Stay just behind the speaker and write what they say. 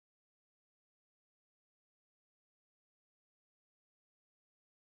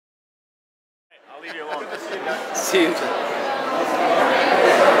I'll leave you alone. See you.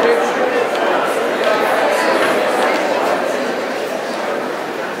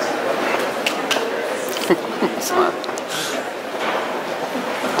 Smart.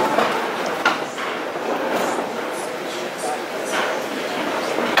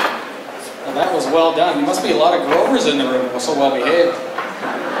 Well, that was well done. There must be a lot of Grovers in the room. We're so well behaved.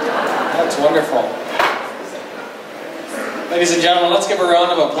 That's wonderful. Ladies and gentlemen, let's give a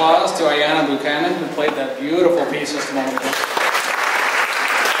round of applause to Ayanna Buchanan, who played that beautiful piece just a moment ago.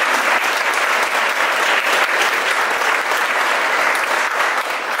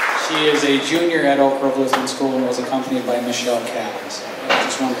 She is a junior at Oak Grove Lutheran School and was accompanied by Michelle Cabin. So that's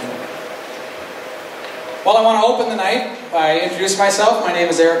just wonderful. Well, I want to open the night by introducing myself. My name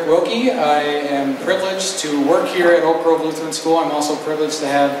is Eric Wilkie. I am privileged to work here at Oak Grove Lutheran School. I'm also privileged to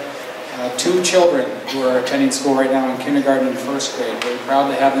have two children who are attending school right now in kindergarten and first grade. We're proud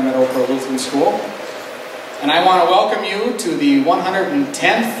to have them at Oak Grove Lutheran School. And I want to welcome you to the 110th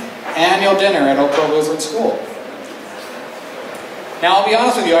annual dinner at Oak Grove Lutheran School. Now, I'll be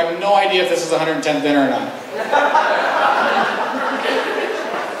honest with you, I have no idea if this is the 110th dinner or not.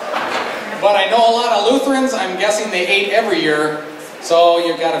 But I know a lot of Lutherans. I'm guessing they ate every year, so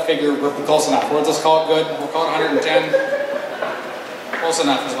you've got to figure we're close enough. We'll just call it good. We'll call it 110. Close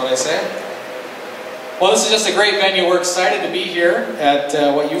enough is what I say. Well, this is just a great venue. We're excited to be here at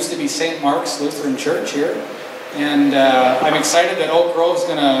what used to be St. Mark's Lutheran Church here, and I'm excited that Oak Grove is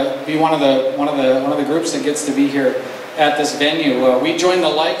going to be one of the groups that gets to be here at this venue. We join the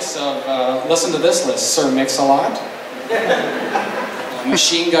likes of listen to this list: Sir Mix-a-Lot,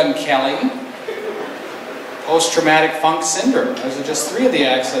 Machine Gun Kelly, Post-Traumatic Funk Syndrome. Those are just three of the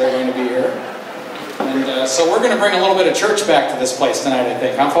acts that are going to be here. And so we're going to bring a little bit of church back to this place tonight, I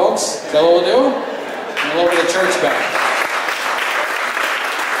think. Huh, folks? Is that what we'll do? Bring a little bit of church back.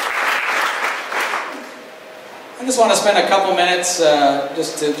 I just want to spend a couple minutes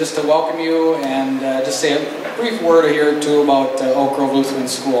just to welcome you and just say a brief word here or two about Oak Grove Lutheran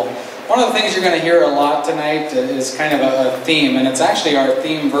School. One of the things you're going to hear a lot tonight is kind of a theme, and it's actually our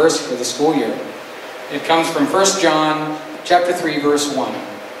theme verse for the school year. It comes from 1 John chapter 3, verse 1.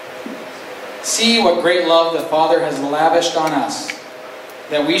 See what great love the Father has lavished on us,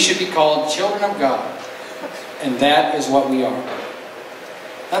 that we should be called children of God, and that is what we are.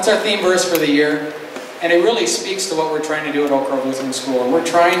 That's our theme verse for the year, and it really speaks to what we're trying to do at Oak Grove Lutheran School. And we're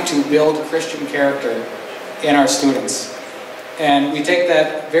trying to build Christian character in our students, and we take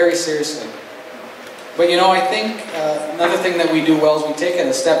that very seriously. But you know, I think another thing that we do well is we take it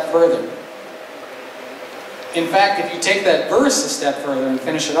a step further. In fact, if you take that verse a step further and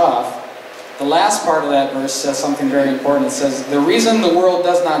finish it off, the last part of that verse says something very important. It says, the reason the world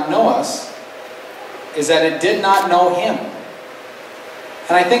does not know us is that it did not know Him.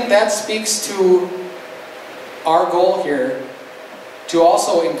 And I think that speaks to our goal here to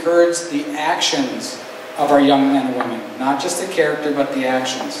also encourage the actions of our young men and women. Not just the character, but the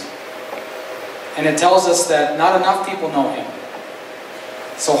actions. And it tells us that not enough people know Him.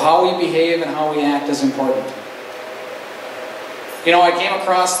 So how we behave and how we act is important. You know, I came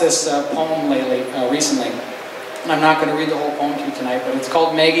across this poem recently, and I'm not going to read the whole poem to you tonight, but it's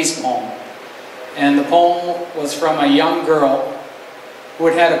called Maggie's Poem. And the poem was from a young girl who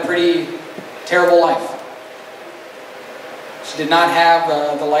had had a pretty terrible life. She did not have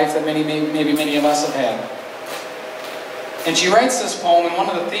the life that maybe many of us have had. And she writes this poem, and one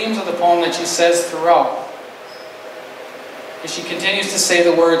of the themes of the poem that she says throughout is she continues to say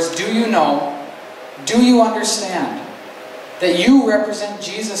the words, do you know, do you understand that you represent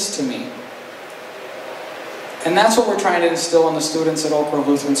Jesus to me? And that's what we're trying to instill in the students at Oak Grove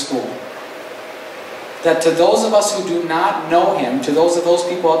Lutheran School. That to those of us who do not know Him, to those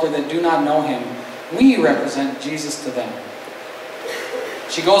people out there that do not know Him, we represent Jesus to them.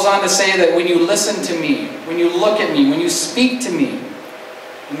 She goes on to say that when you listen to me, when you look at me, when you speak to me,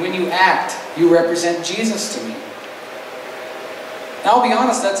 and when you act, you represent Jesus to me. Now, I'll be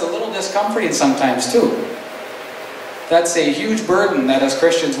honest, that's a little discomforting sometimes too. That's a huge burden that as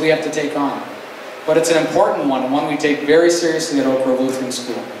Christians we have to take on. But it's an important one, and one we take very seriously at Oak Grove Lutheran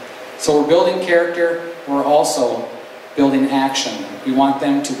School. So we're building character, we're also building action. We want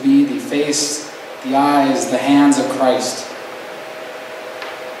them to be the face, the eyes, the hands of Christ.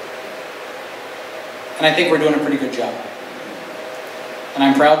 And I think we're doing a pretty good job. And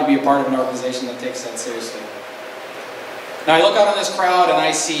I'm proud to be a part of an organization that takes that seriously. Now I look out on this crowd and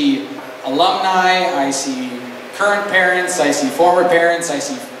I see alumni, I see current parents, I see former parents, I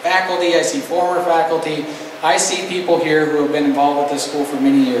see faculty, I see former faculty. I see people here who have been involved with this school for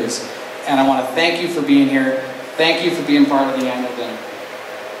many years. And I want to thank you for being here. Thank you for being part of the annual dinner.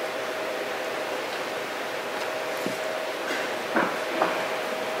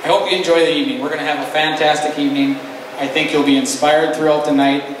 you enjoy the evening. We're going to have a fantastic evening. I think you'll be inspired throughout the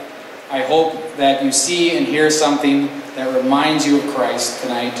night. I hope that you see and hear something that reminds you of Christ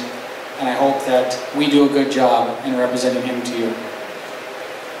tonight, and I hope that we do a good job in representing Him to you.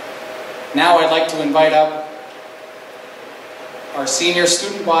 Now I'd like to invite up our senior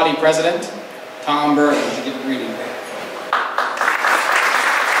student body president, Tom Brig, to give a greeting.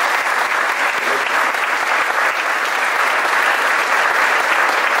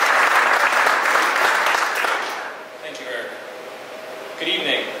 Good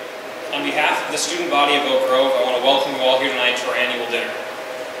evening. On behalf of the student body of Oak Grove, I want to welcome you all here tonight to our annual dinner.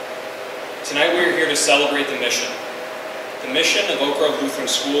 Tonight we are here to celebrate the mission. The mission of Oak Grove Lutheran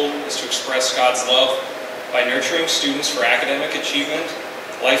School is to express God's love by nurturing students for academic achievement,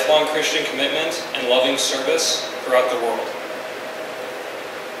 lifelong Christian commitment, and loving service throughout the world.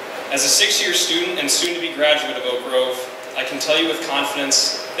 As a 6-year student and soon-to-be graduate of Oak Grove, I can tell you with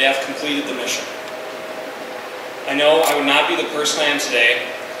confidence they have completed the mission. I know I would not be the person I am today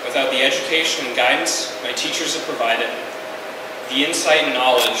without the education and guidance my teachers have provided, the insight and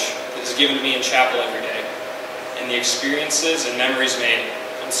knowledge that is given to me in chapel every day, and the experiences and memories made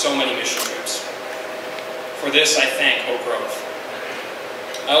on so many mission trips. For this, I thank Oak Grove.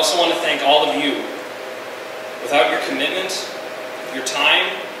 I also want to thank all of you. Without your commitment, your time,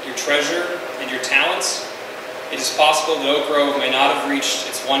 your treasure, and your talents, it is possible that Oak Grove may not have reached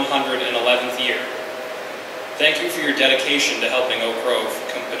its 111th year. Thank you for your dedication to helping Oak Grove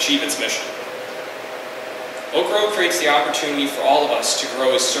achieve its mission. Oak Grove creates the opportunity for all of us to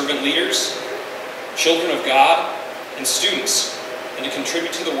grow as servant leaders, children of God, and students, and to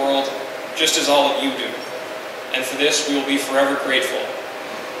contribute to the world just as all of you do. And for this, we will be forever grateful.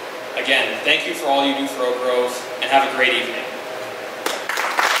 Again, thank you for all you do for Oak Grove, and have a great evening.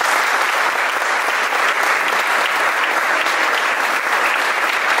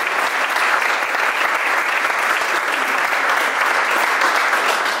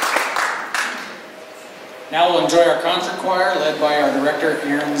 Now we'll enjoy our concert choir led by our director,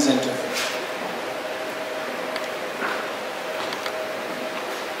 Aaron Zinter.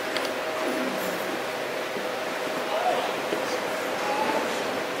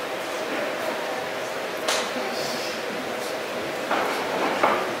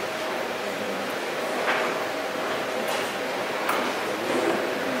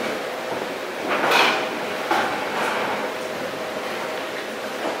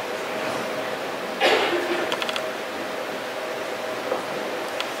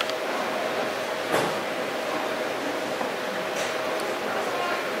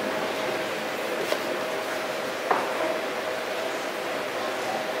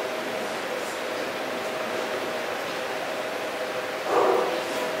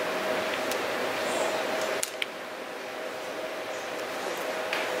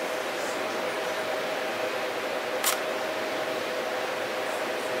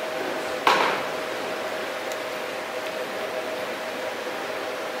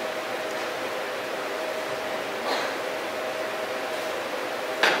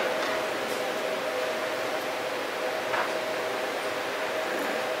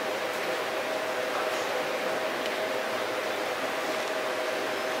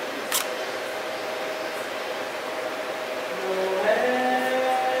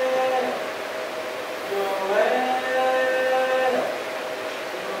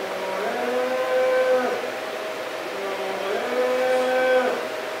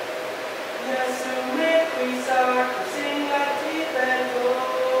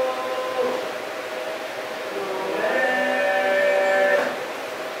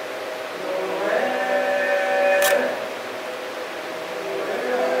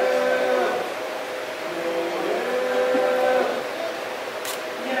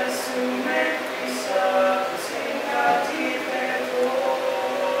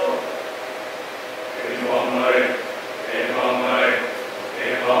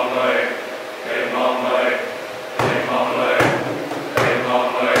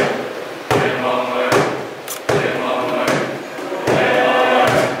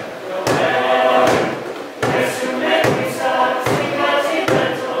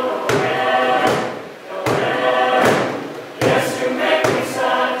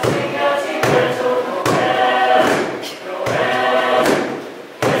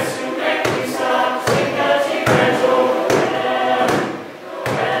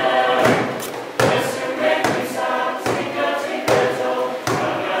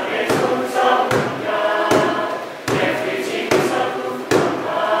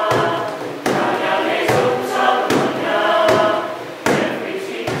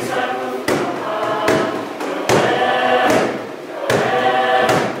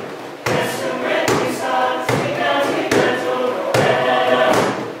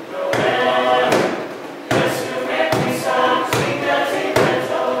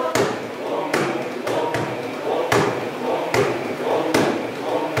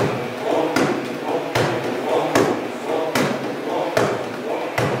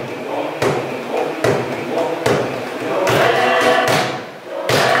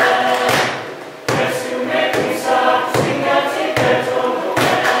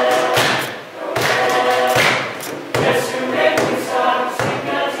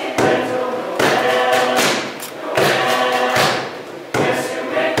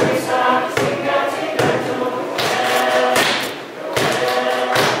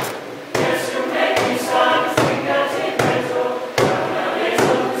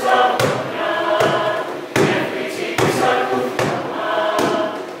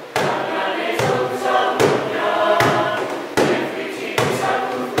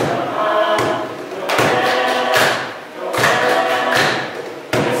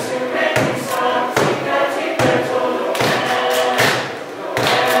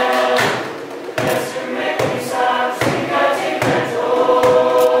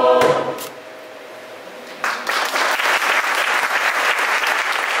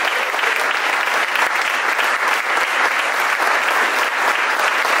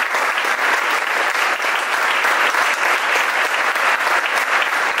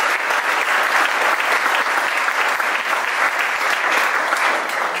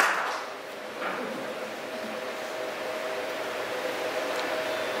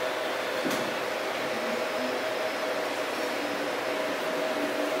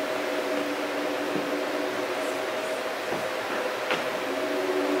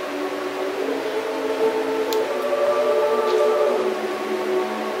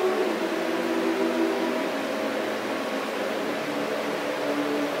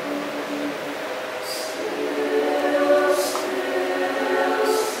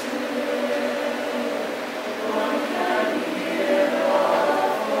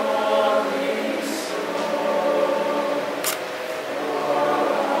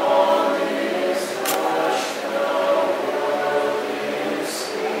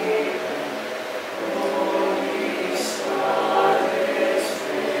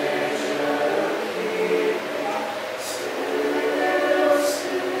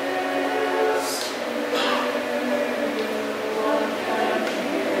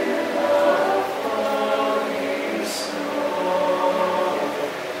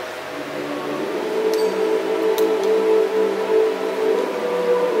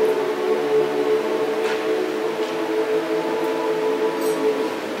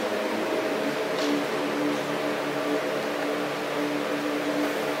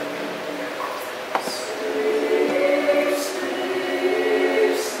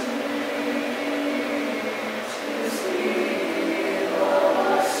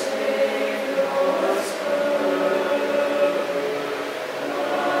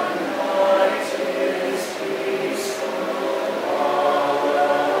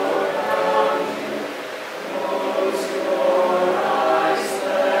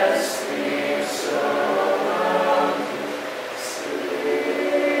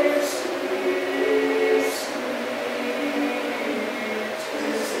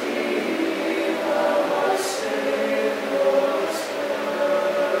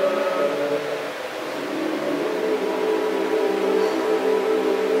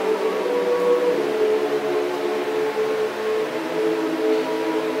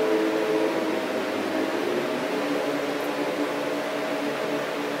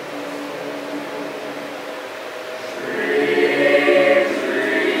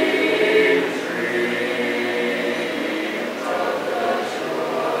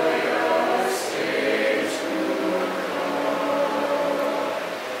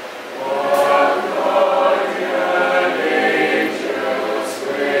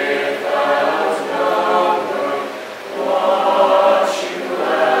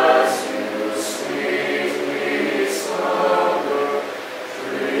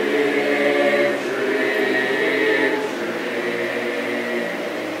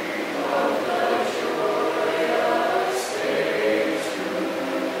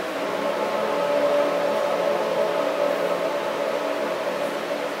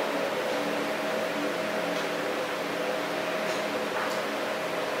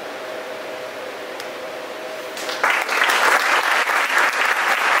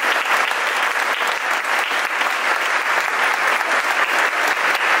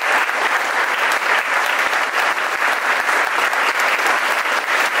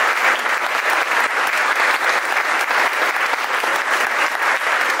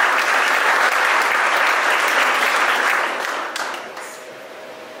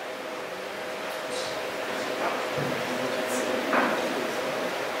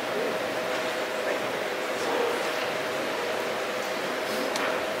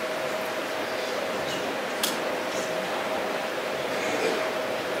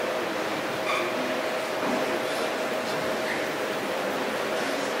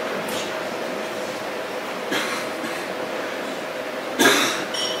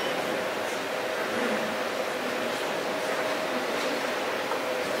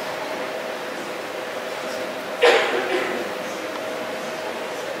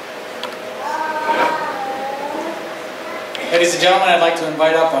 Ladies and gentlemen, I'd like to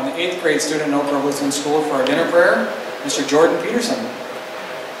invite up an 8th grade student in Oak Grove Lutheran School for our dinner prayer, Mr. Jordan Peterson.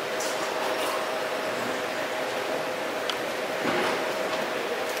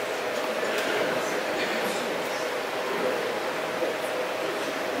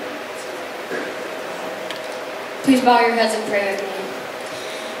 Please bow your heads and pray with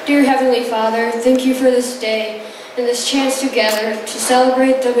me. Dear Heavenly Father, thank you for this day and this chance to gather to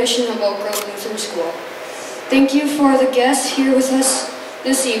celebrate the mission of Oak Grove Lutheran School. Thank you for the guests here with us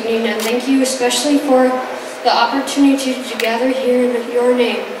this evening, and thank you especially for the opportunity to gather here in your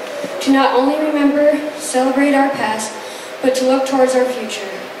name, to not only remember, celebrate our past, but to look towards our future.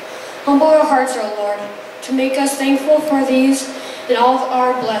 Humble our hearts, O Lord, to make us thankful for these and all of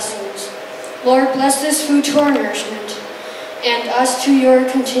our blessings. Lord, bless this food to our nourishment, and us to your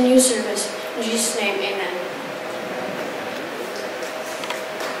continued service. In Jesus' name, amen.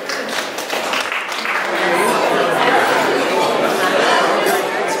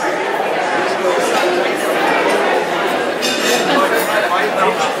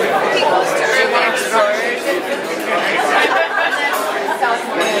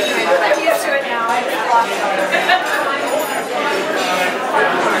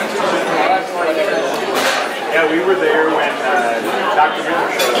 Yeah, we were there when Dr.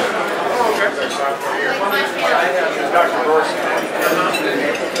 Miller showed up. Dr. Gorski.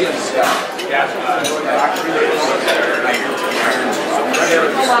 Yeah,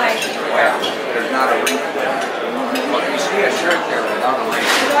 There's not a link. Well, you see a shirt there without a link.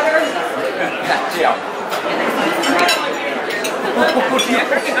 Yeah.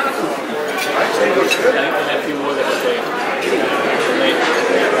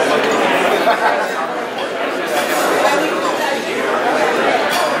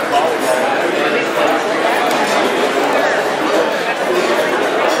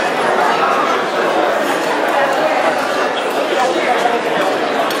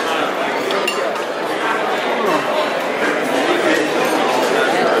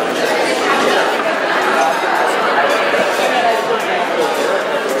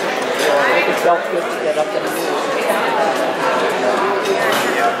 Felt good to get up and move.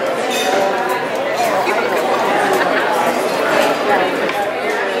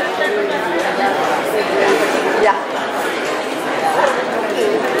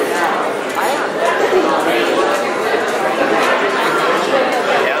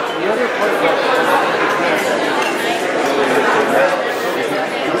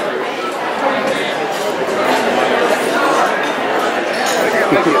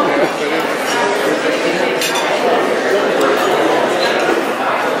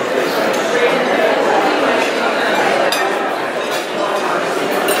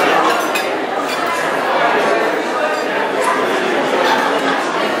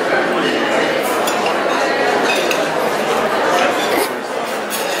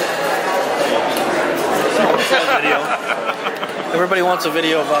 Everybody wants a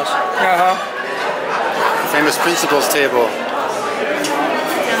video of us. Famous principals table.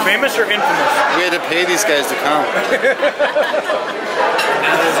 Famous or infamous? We had to pay these guys to come. that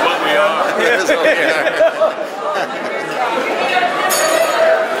is what we are. That is what we are.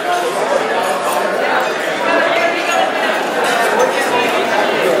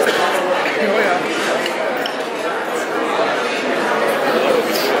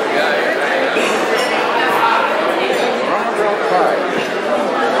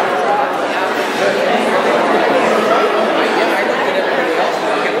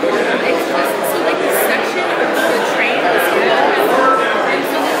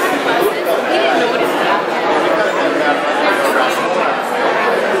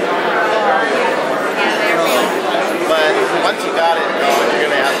 Once you got it, you're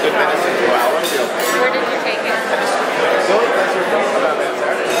going to have good medicine to well. Where did you take it? So that's your talking about that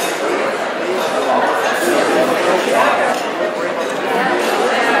Saturday.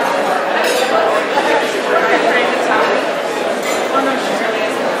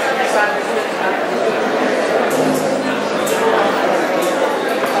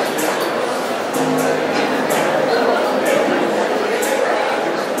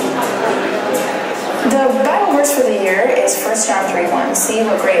 The Bible verse for the year is 1 John 3:1. See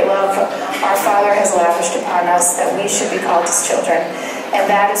what great love our Father has lavished upon us, that we should be called His children. And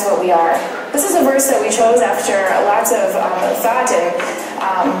that is what we are. This is a verse that we chose after lots of thought and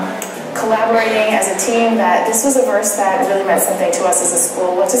collaborating as a team, that this was a verse that really meant something to us as a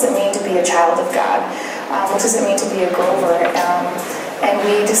school. What does it mean to be a child of God? What does it mean to be a Grover? And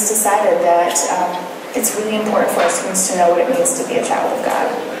we just decided that it's really important for our students to know what it means to be a child of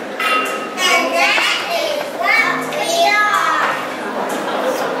God. And that is what we are.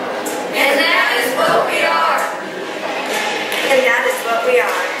 And that is what we are.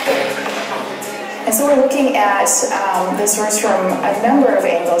 this verse from a number of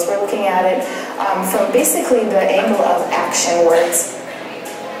angles. We're looking at it from basically the angle of action words.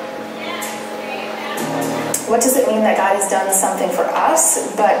 What does it mean that God has done something for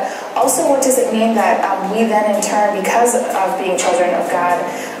us, but also what does it mean that we then in turn, because of being children of God,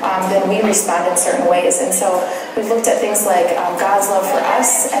 then we respond in certain ways. And so we've looked at things like God's love for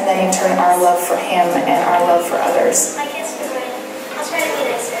us, and then in turn our love for Him and our love for others. My kids can win. I'll try to be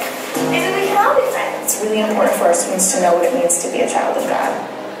nicer. Maybe we can all be friends. It's really important for our students to know what it means to be a child of God.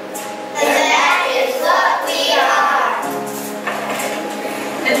 And that is what we are.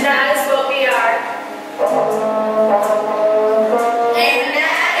 And that is what we are. And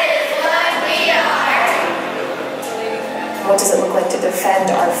that is what we are. What does it look like to defend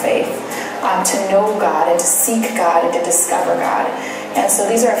our faith, to know God and to seek God and to discover God? And so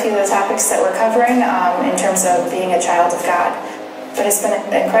these are a few of the topics that we're covering in terms of being a child of God. But it's been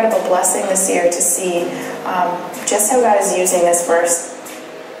an incredible blessing this year to see just how God is using this verse.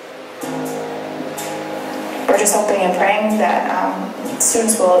 We're just hoping and praying that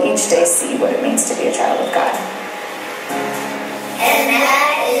students will each day see what it means to be a child of God. And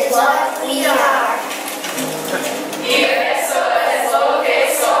that is what we are. Y eso es lo que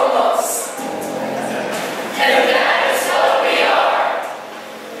somos. And that is what we are.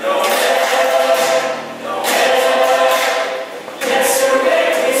 Yesterday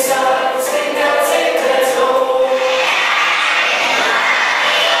we stopped, sing now, take let's go.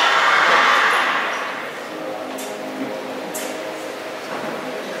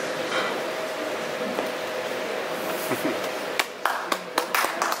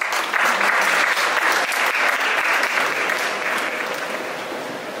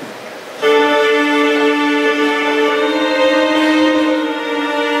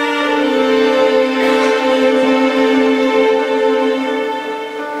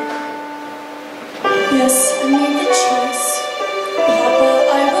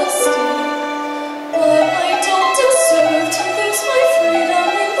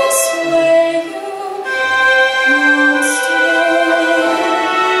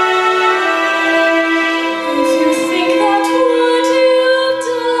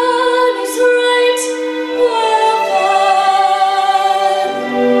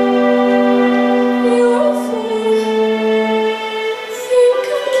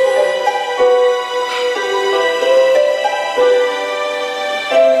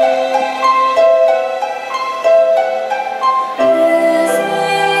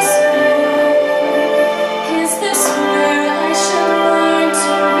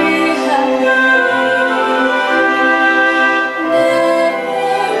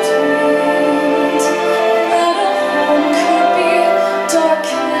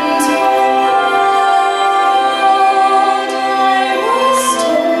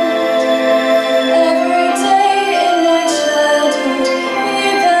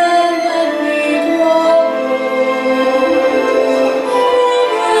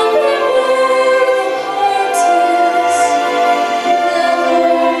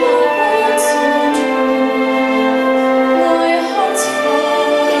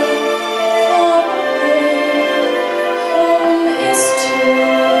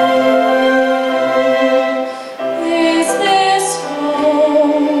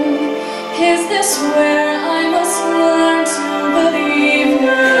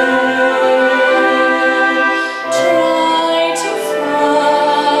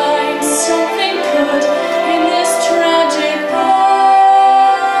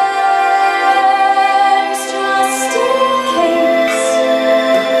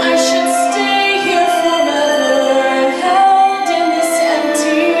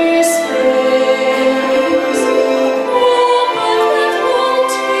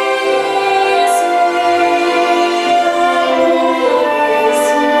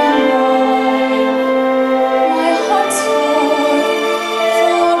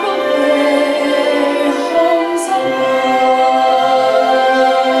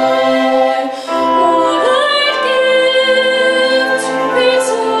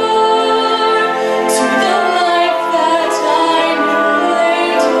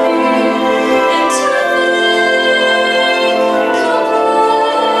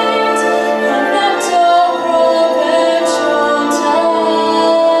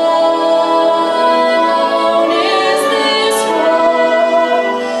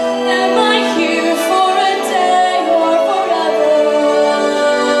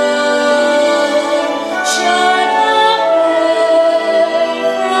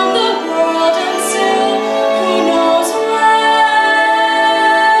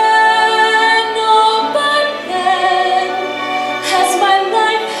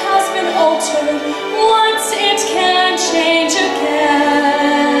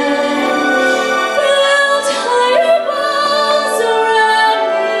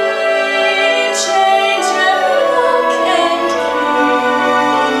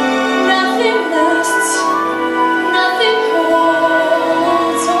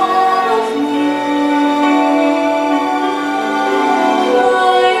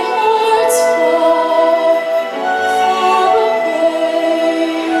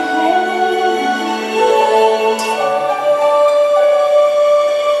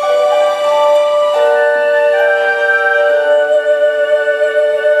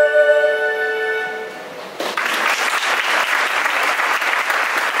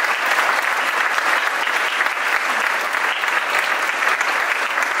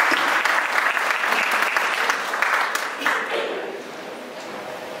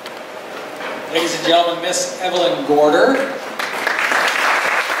 gentlemen, Miss Evelyn Gorder.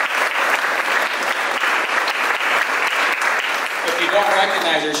 If you don't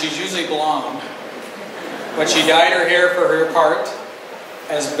recognize her, she's usually blonde. But she dyed her hair for her part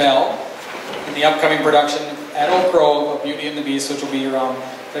as Belle in the upcoming production at Oak Grove of Beauty and the Beast, which will be around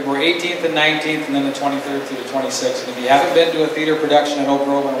February 18th and 19th, and then the 23rd through the 26th. And if you haven't been to a theater production at Oak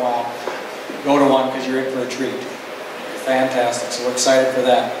Grove in a while, go to one because you're in for a treat. Fantastic. So we're excited for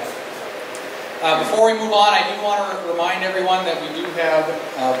that. Before we move on, I do want to remind everyone that we do have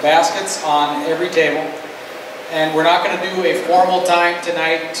baskets on every table. And we're not going to do a formal time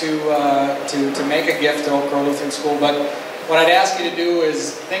tonight to make a gift to Oak Grove Lutheran School, but what I'd ask you to do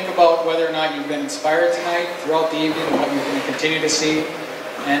is think about whether or not you've been inspired tonight throughout the evening and what you're going to continue to see.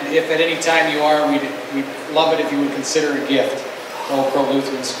 And if at any time you are, we'd love it if you would consider a gift to Oak Grove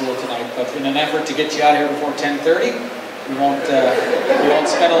Lutheran School tonight. But in an effort to get you out of here before 10:30, we won't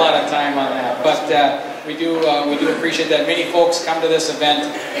spend a lot of time on that. But we do appreciate that many folks come to this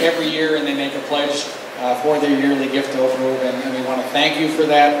event every year and they make a pledge for their yearly gift to Oak Grove, and we want to thank you for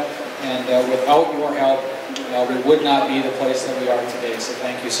that. And without your help, we would not be the place that we are today. So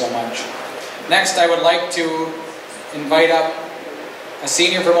thank you so much. Next, I would like to invite up a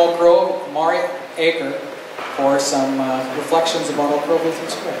senior from Oak Grove, Mari Aker, for some reflections about Oak Grove Lutheran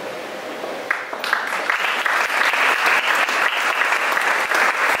School.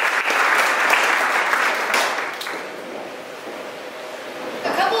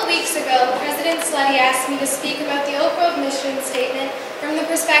 Slutty asked me to speak about the Oak Grove mission statement from the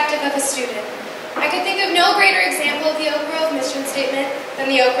perspective of a student. I could think of no greater example of the Oak Grove mission statement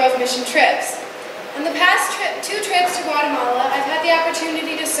than the Oak Grove mission trips. On the past two trips to Guatemala, I've had the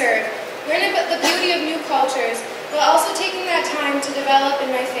opportunity to serve, learn about the beauty of new cultures, while also taking that time to develop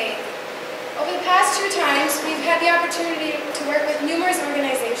in my faith. Over the past 2 times, we've had the opportunity to work with numerous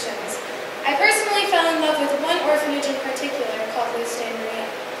organizations. I personally fell in love with one orphanage in particular called Lutheran.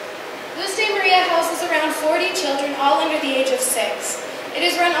 Lutheran Maria houses around 40 children, all under the age of 6. It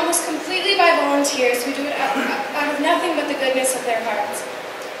is run almost completely by volunteers who do it out of nothing but the goodness of their hearts.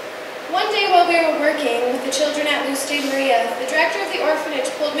 One day while we were working with the children at Lutheran Maria, the director of the orphanage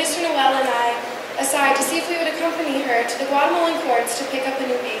pulled Mr. Noel and I aside to see if we would accompany her to the Guatemalan courts to pick up a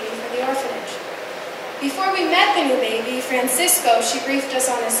new baby for the orphanage. Before we met the new baby, Francisco, she briefed us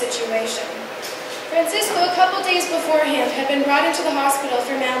on his situation. Francisco, a couple days beforehand, had been brought into the hospital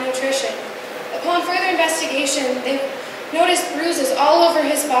for malnutrition. Upon further investigation, they noticed bruises all over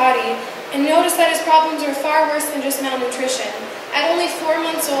his body and noticed that his problems were far worse than just malnutrition. At only 4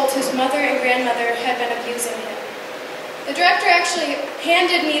 months old, his mother and grandmother had been abusing him. The director actually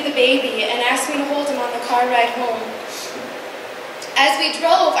handed me the baby and asked me to hold him on the car ride home. As we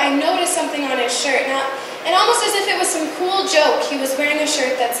drove, I noticed something on his shirt, and almost as if it was some cool joke, he was wearing a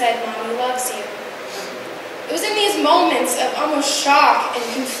shirt that said, "Mommy loves you." It was in these moments of almost shock and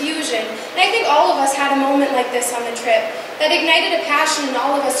confusion, and I think all of us had a moment like this on the trip that ignited a passion in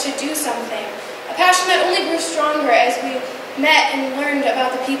all of us to do something, a passion that only grew stronger as we met and learned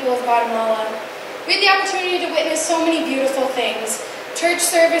about the people of Guatemala. We had the opportunity to witness so many beautiful things: church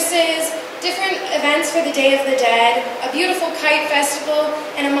services, different events for the Day of the Dead, a beautiful kite festival,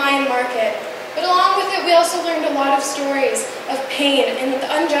 and a Mayan market. But along with it, we also learned a lot of stories of pain and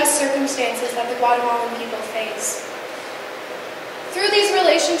the unjust circumstances that the Guatemalan people face. Through these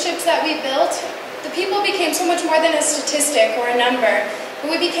relationships that we built, the people became so much more than a statistic or a number,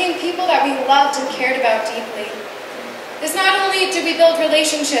 but we became people that we loved and cared about deeply. This not only did we build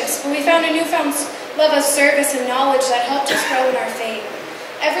relationships, but we found a newfound love of service and knowledge that helped us grow in our faith.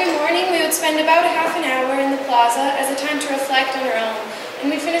 Every morning, we would spend about a half an hour in the plaza as a time to reflect on our own, and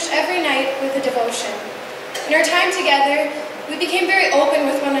we'd finish every night with a devotion. In our time together, we became very open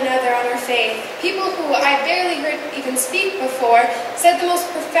with one another on our faith. People who I barely heard even speak before said the most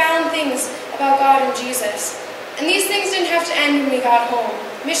profound things about God and Jesus. And these things didn't have to end when we got home.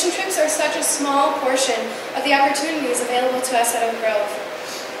 Mission trips are such a small portion of the opportunities available to us at Oak Grove.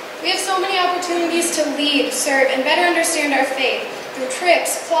 We have so many opportunities to lead, serve, and better understand our faith through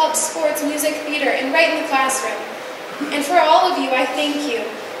trips, clubs, sports, music, theater, and right in the classroom. And for all of you, I thank you.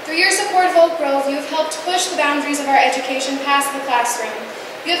 Through your support of Oak Grove, you have helped push the boundaries of our education past the classroom.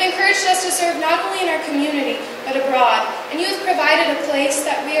 You have encouraged us to serve not only in our community, but abroad. And you have provided a place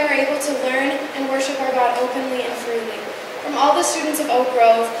that we are able to learn and worship our God openly and freely. From all the students of Oak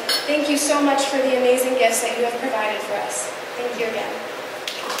Grove, thank you so much for the amazing gifts that you have provided for us. Thank you again.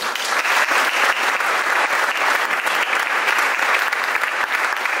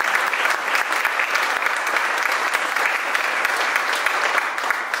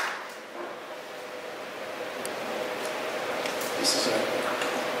 This is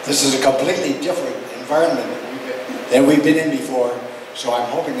a This is a completely different environment than we've been in before, so I'm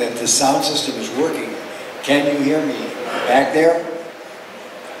hoping that the sound system is working. Can you hear me back there?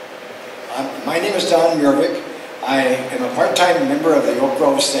 My name is Don Murvik. I am a part-time member of the Oak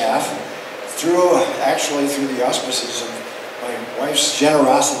Grove staff. Actually through the auspices of my wife's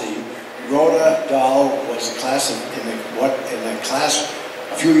generosity, Rhoda Dahl was in the class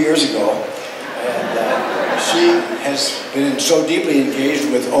a few years ago, and she has been so deeply engaged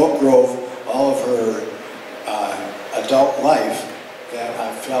with Oak Grove all of her adult life that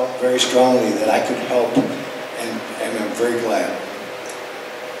I felt very strongly that I could help, and I'm very glad.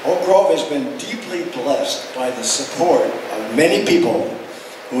 Oak Grove has been deeply blessed by the support of many people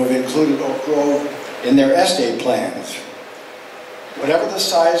who have included Oak Grove in their estate plans. Whatever the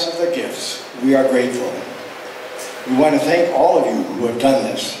size of the gifts, we are grateful. We want to thank all of you who have done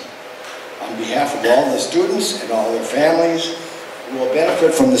this. On behalf of all the students and all their families who will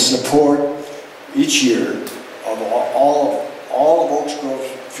benefit from the support each year of all of Oak Grove's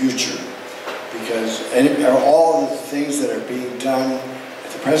future, because all of the things that are being done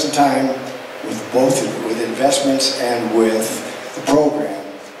at the present time with investments and with the program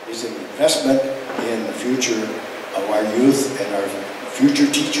is an investment in the future of our youth and our future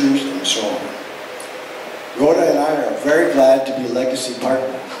teachers and so on. Rhoda and I are very glad to be legacy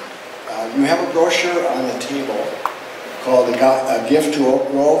partners. You have a brochure on the table called A Gift to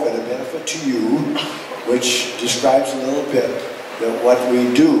Oak Grove and a Benefit to You, which describes a little bit what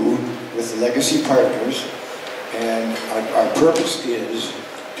we do with the legacy partners. And our purpose is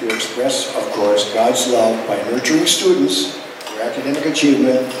to express, of course, God's love by nurturing students for academic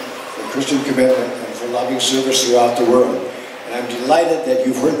achievement, for Christian commitment, and for loving service throughout the world. And I'm delighted that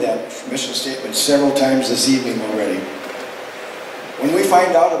you've heard that mission statement several times this evening already. When we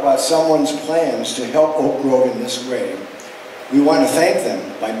find out about someone's plans to help Oak Grove in this way, we want to thank them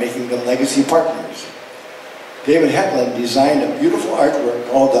by making them legacy partners. David Hetland designed a beautiful artwork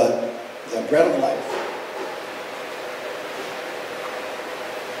called the Bread of Life.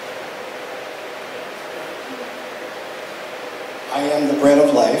 I am the Bread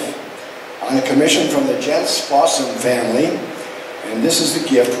of Life, on a commission from the Gents Fossum family, and this is the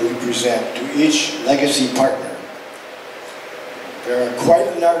gift we present to each legacy partner. There are quite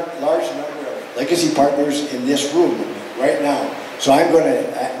a large number of legacy partners in this room right now, so I'm going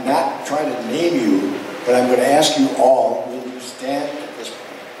to not try to name you, but I'm going to ask you all, will you stand at this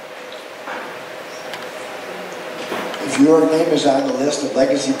point? If your name is on the list of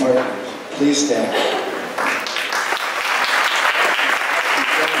legacy partners, please stand.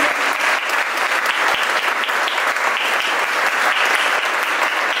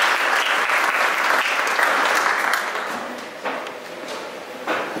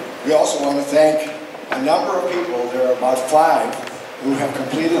 We also want to thank a number of people. There are about 5 who have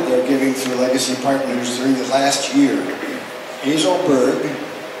completed their giving through Legacy Partners during the last year. Hazel Berg,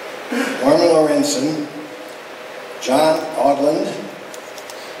 Norman Lorenzen, John Odland,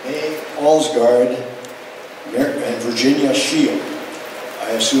 May Alsgaard, and Virginia Shield.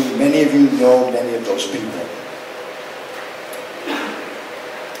 I assume many of you know many of those people.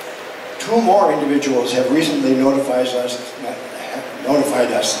 2 more individuals have recently notified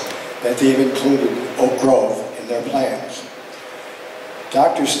us that they've included Oak Grove in their plans.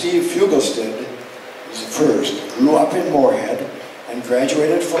 Dr. Steve Fugelsted is the first, grew up in Moorhead and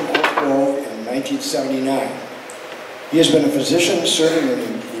graduated from Oak Grove in 1979. He has been a physician serving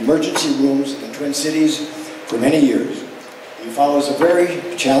in emergency rooms in the Twin Cities for many years. He follows a very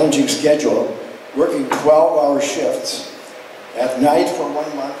challenging schedule, working 12-hour shifts at night for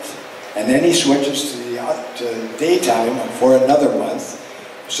 1 month, and then he switches to daytime for another month.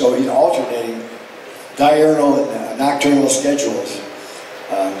 So he's alternating diurnal and nocturnal schedules.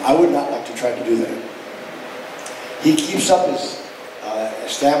 I would not like to try to do that. He keeps up his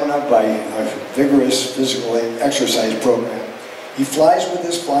stamina by a vigorous physical exercise program. He flies with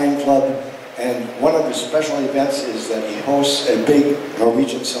his flying club, and one of his special events is that he hosts a big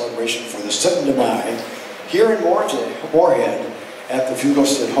Norwegian celebration for the 17. Mai here in Moorhead at the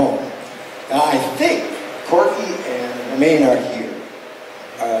Fugelsted home. Now I think Corky and Maine are here.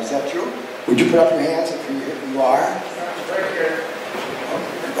 Is that true? Would you put up your hands if you are? Right here.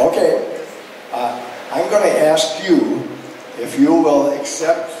 Okay. I'm going to ask you if you will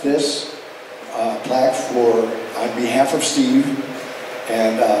accept this plaque on behalf of Steve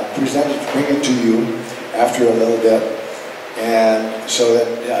and bring it to you after a little bit, and so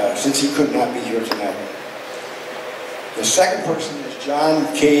that since he could not be here tonight. The second person is John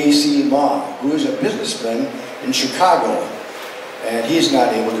K.C. Ma, who is a businessman in Chicago, and he's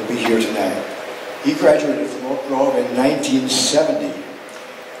not able to be here tonight. He graduated from Oak Grove in 1970.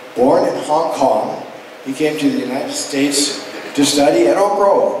 Born in Hong Kong, he came to the United States to study at Oak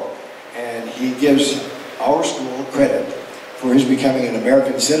Grove, and he gives our school credit for his becoming an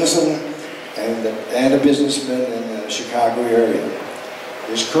American citizen and a businessman in the Chicago area.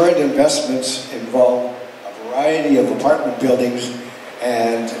 His current investments involve a variety of apartment buildings,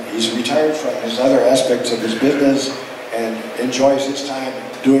 and he's retired from his other aspects of his business and enjoys his time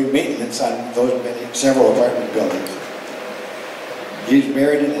doing maintenance on those several apartment buildings. He's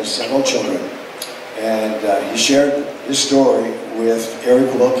married and has several children, and he shared his story with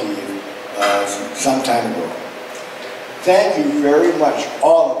Eric Wilkie some time ago. Thank you very much,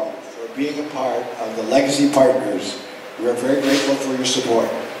 all of you, for being a part of the Legacy Partners. We are very grateful for your support.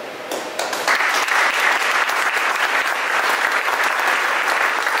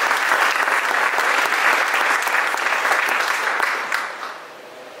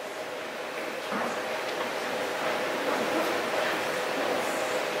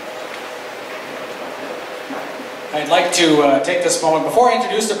 I'd like to take this moment, before I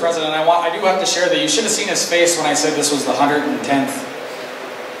introduce the President, I do have to share that you should have seen his face when I said this was the 110th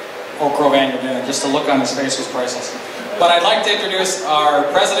Oak Grove Annual Dinner. Just the look on his face was priceless. But I'd like to introduce our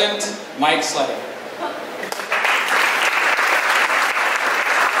President, Mike Sleddy.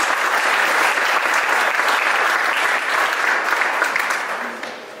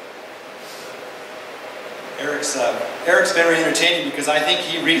 Eric's very entertaining because I think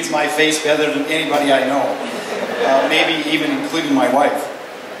he reads my face better than anybody I know, maybe even including my wife.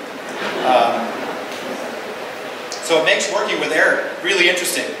 So it makes working with Eric really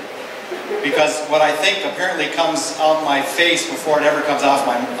interesting because what I think apparently comes out my face before it ever comes out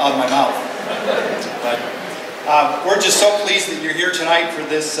of my mouth. But we're just so pleased that you're here tonight for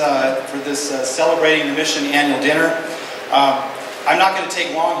this Celebrating the Mission Annual Dinner. I'm not going to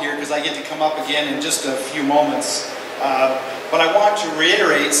take long here because I get to come up again in just a few moments. But I want to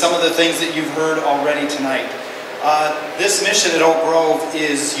reiterate some of the things that you've heard already tonight. This mission at Oak Grove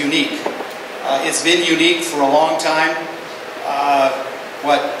is unique. It's been unique for a long time.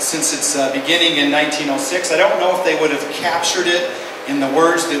 Since its beginning in 1906. I don't know if they would have captured it in the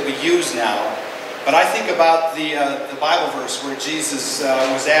words that we use now. But I think about the Bible verse where Jesus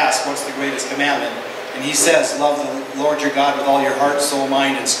was asked, what's the greatest commandment? And he says, love the Lord your God with all your heart, soul,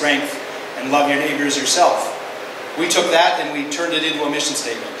 mind, and strength, and love your neighbor as yourself. We took that and we turned it into a mission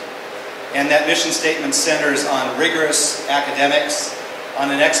statement. And that mission statement centers on rigorous academics, on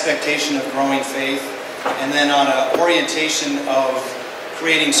an expectation of growing faith, and then on an orientation of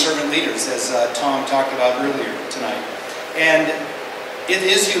creating servant leaders, as Tom talked about earlier tonight. And it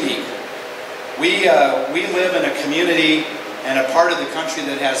is unique. We live in a community and a part of the country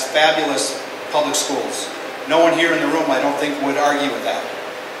that has fabulous public schools. No one here in the room, I don't think, would argue with that.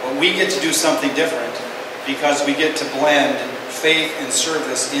 But we get to do something different because we get to blend faith and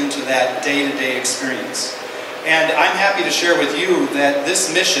service into that day-to-day experience. And I'm happy to share with you that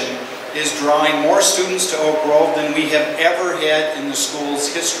this mission is drawing more students to Oak Grove than we have ever had in the school's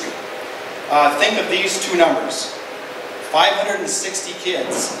history. Think of these two numbers. 560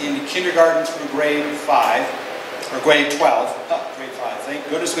 kids in kindergarten through grade 5, or grade 12. Grade 5, thank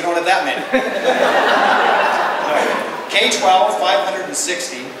goodness we don't have that many. K-12,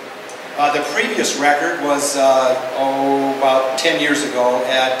 560. The previous record was, about 10 years ago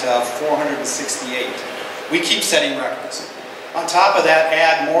at 468. We keep setting records. On top of that,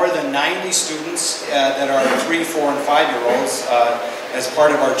 add more than 90 students that are 3, 4, and 5-year-olds as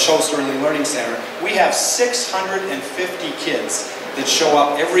part of our Chose Early Learning Center. We have 650 kids that show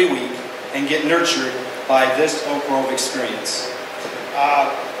up every week and get nurtured by this Oak Grove experience.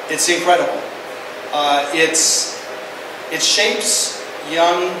 It's incredible. It shapes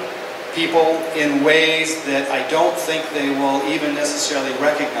young people in ways that I don't think they will even necessarily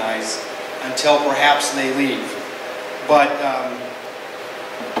recognize until perhaps they leave. But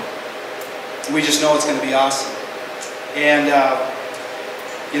we just know it's going to be awesome. And,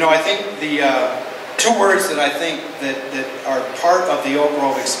 I think the two words that I think that are part of the Oak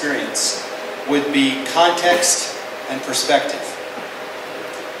Grove experience would be context and perspective.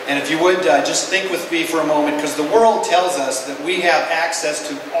 And if you would just think with me for a moment, because the world tells us that we have access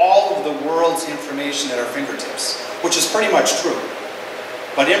to all of the world's information at our fingertips, which is pretty much true.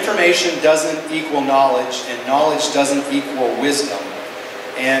 But information doesn't equal knowledge, and knowledge doesn't equal wisdom.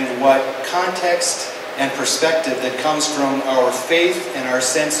 And what context and perspective that comes from our faith and our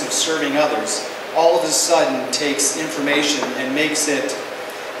sense of serving others all of a sudden takes information and makes it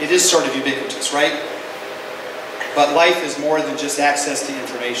is sort of ubiquitous, right? But life is more than just access to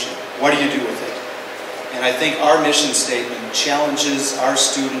information. What do you do with it? And I think our mission statement challenges our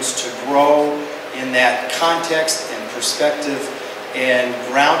students to grow in that context and perspective and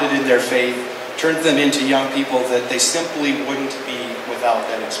grounded in their faith, turned them into young people that they simply wouldn't be without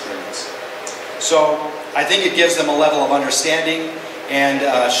that experience. So I think it gives them a level of understanding and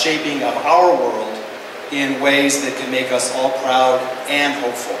shaping of our world in ways that can make us all proud and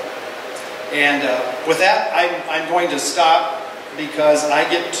hopeful. And with that, I'm going to stop because I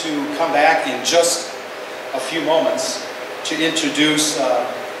get to come back in just a few moments to introduce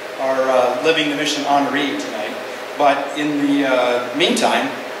our Living the Mission honoree tonight. But in the meantime,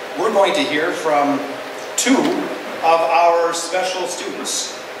 we're going to hear from two of our special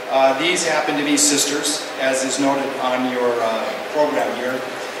students. These happen to be sisters, as is noted on your program here.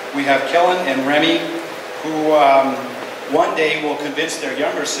 We have Kellen and Remy, who one day will convince their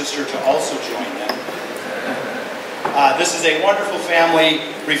younger sister to also join them. This is a wonderful family,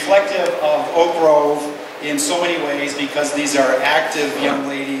 reflective of Oak Grove in so many ways, because these are active young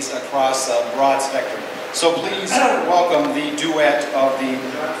ladies across a broad spectrum. So please welcome the duet of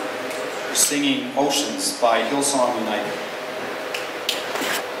the singing Oceans by Hillsong United.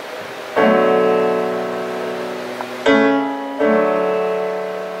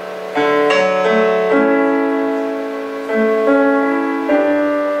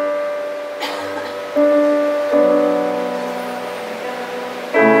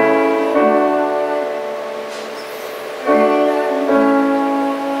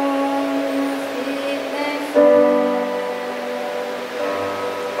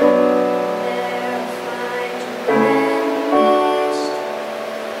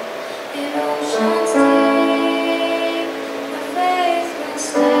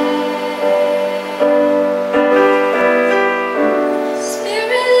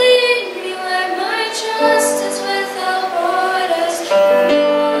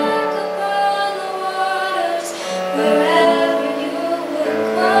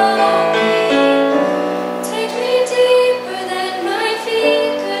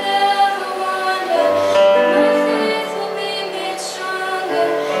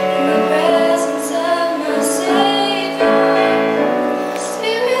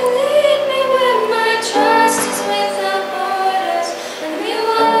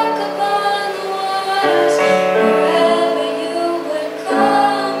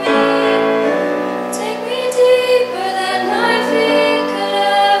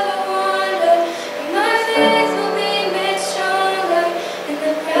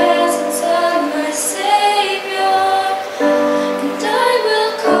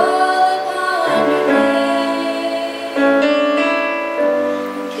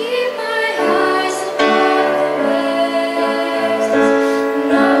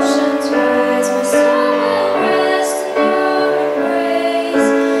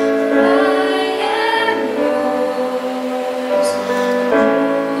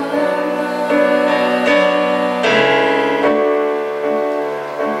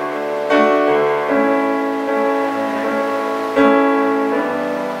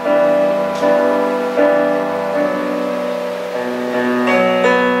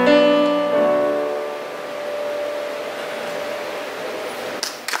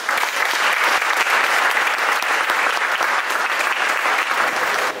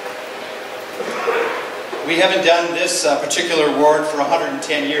 We haven't done this particular award for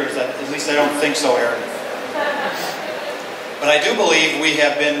 110 years. At least I don't think so, Eric. But I do believe we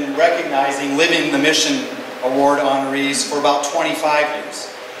have been recognizing Living the Mission Award honorees for about 25 years.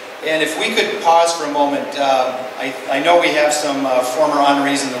 And if we could pause for a moment, I know we have some former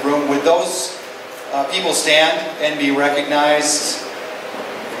honorees in the room. Would those people stand and be recognized?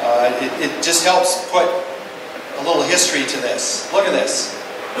 It just helps put a little history to this. Look at this.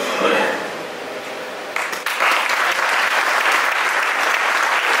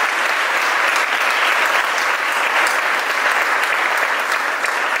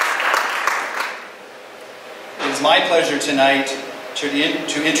 It is my pleasure tonight to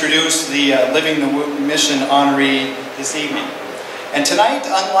introduce the Living the Mission honoree this evening. And tonight,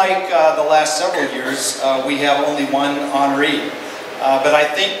 unlike the last several years, we have only one honoree. But I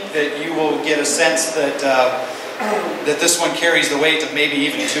think that you will get a sense that, that this one carries the weight of maybe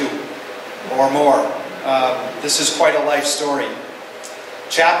even two or more. This is quite a life story.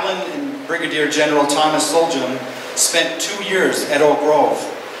 Chaplain and Brigadier General Thomas Solhjem spent 2 years at Oak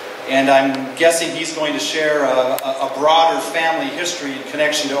Grove. And I'm guessing he's going to share a broader family history in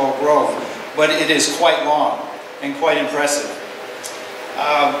connection to Oak Grove. But it is quite long and quite impressive.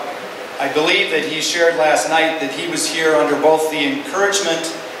 I believe that he shared last night that he was here under both the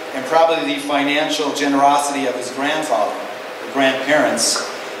encouragement and probably the financial generosity of his grandfather, or grandparents.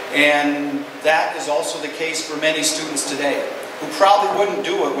 And that is also the case for many students today, who probably wouldn't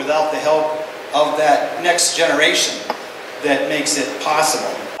do it without the help of that next generation that makes it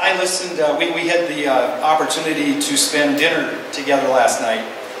possible. I listened, we had the opportunity to spend dinner together last night,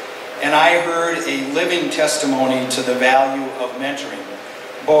 and I heard a living testimony to the value of mentoring,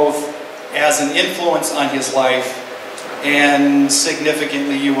 both as an influence on his life and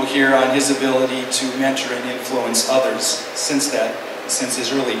significantly you will hear on his ability to mentor and influence others since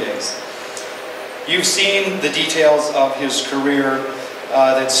his early days. You've seen the details of his career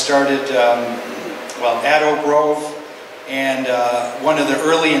that started at Oak Grove, and one of the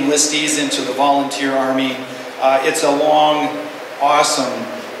early enlistees into the volunteer army. It's a long, awesome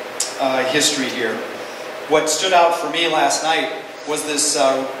history here. What stood out for me last night was this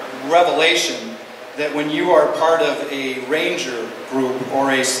revelation that when you are part of a ranger group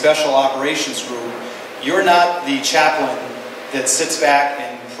or a special operations group, you're not the chaplain that sits back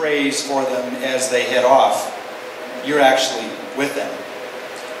and prays for them as they head off. You're actually with them.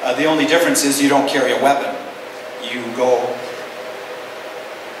 The only difference is you don't carry a weapon. You go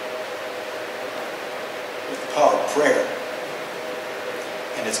with the power of prayer.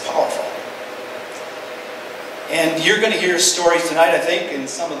 And it's powerful. And you're going to hear stories tonight, I think, in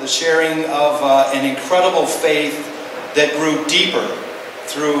some of the sharing of an incredible faith that grew deeper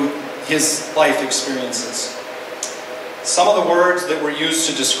through his life experiences. Some of the words that were used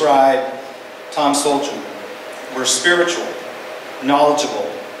to describe Tom Solhjem were spiritual,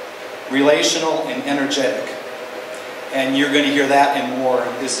 knowledgeable, relational, and energetic. And you're going to hear that and more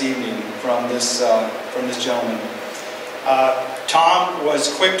this evening from this gentleman. Tom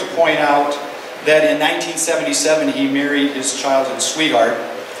was quick to point out that in 1977 he married his childhood sweetheart,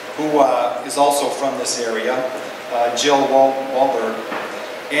 who is also from this area, Jill Wahlberg,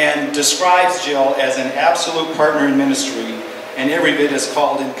 and describes Jill as an absolute partner in ministry and every bit as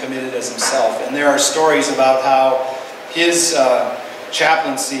called and committed as himself. And there are stories about how his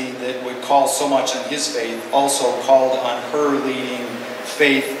chaplaincy that would call so much on his faith also called on her leading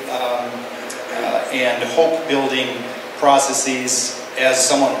faith and hope-building processes as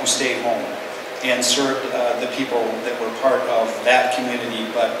someone who stayed home and served the people that were part of that community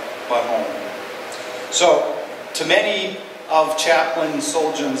but home. So, to many of Chaplain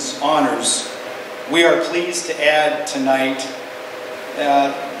Solhjem's honors, we are pleased to add tonight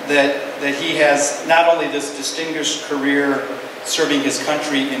that he has not only this distinguished career serving his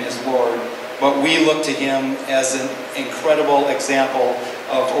country in his Lord, but we look to him as an incredible example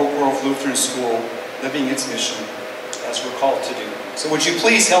of Oak Grove Lutheran School living its mission as we're called to do. So would you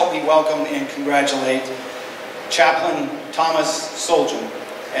please help me welcome and congratulate Chaplain Thomas Solhjem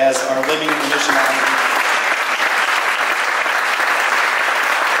as our living mission honoree.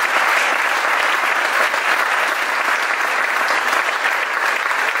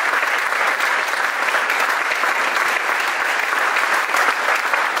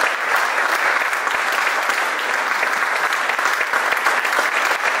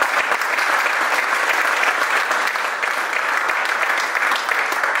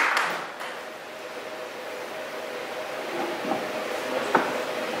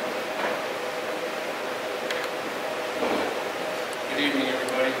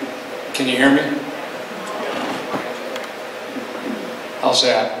 Can you hear me? How's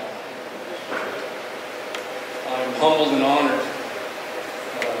that? I'm humbled and honored.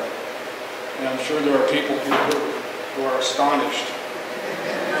 And I'm sure there are people here who are astonished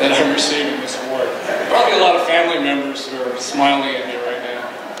that I'm receiving this award. Probably a lot of family members who are smiling at me right now.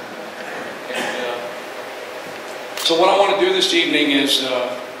 And, so what I want to do this evening is,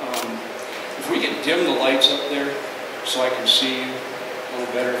 if we could dim the lights up there so I can see you a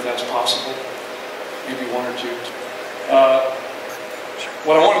little better if that's possible, maybe one or two.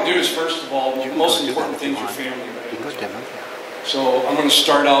 What I want to do is, first of all, the most important thing is your family, right? So I'm going to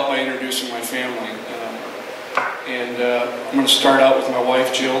start out by introducing my family. I'm going to start out with my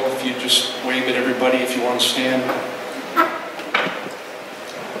wife, Jill. If you just wave at everybody if you want to stand.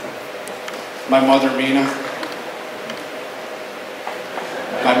 My mother, Mina.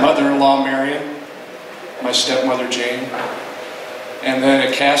 My mother-in-law, Marion. My stepmother, Jane. And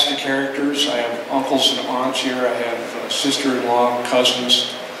then a cast of characters. I have uncles and aunts here. I have sister-in-law,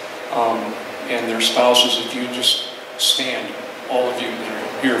 cousins, and their spouses. If you just stand, all of you that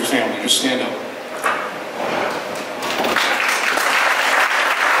are here, family, just stand up.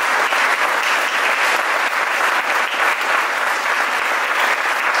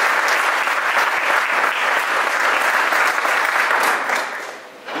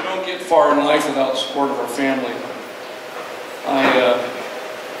 We don't get far in life without the support of our family.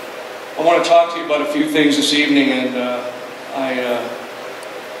 I want to talk to you about a few things this evening, and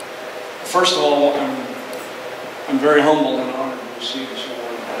first of all, I'm very humbled and honored to receive this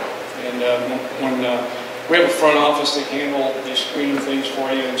award. And when we have a front office that they screen things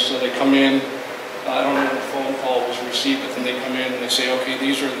for you, and so they come in. I don't know if the phone call was received, but then they come in and they say, okay,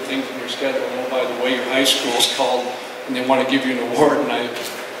 these are the things in your schedule. And oh, by the way, your high school is called, and they want to give you an award. And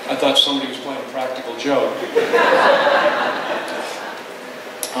I thought somebody was playing a practical joke.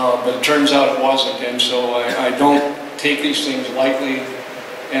 But it turns out it wasn't, and so I don't take these things lightly,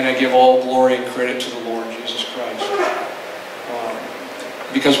 and I give all glory and credit to the Lord Jesus Christ.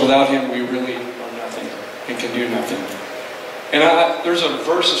 Because without Him, we really are nothing and can do nothing. And there's a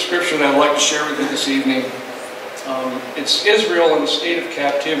verse of Scripture that I'd like to share with you this evening. It's Israel in the state of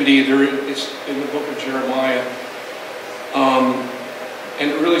captivity. It's in the book of Jeremiah. And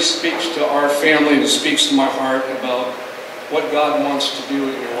it really speaks to our family, and it speaks to my heart about what God wants to do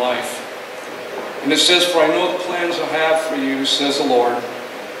in your life. And it says, "For I know the plans I have for you, says the Lord.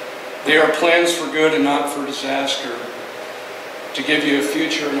 They are plans for good and not for disaster, to give you a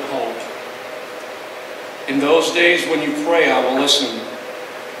future and hope. In those days when you pray, I will listen.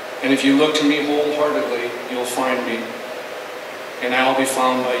 And if you look to me wholeheartedly, you'll find me. And I will be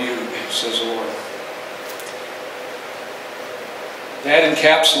found by you, says the Lord." That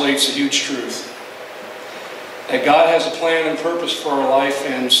encapsulates a huge truth. That God has a plan and purpose for our life,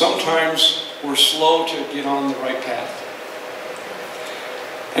 and sometimes we're slow to get on the right path.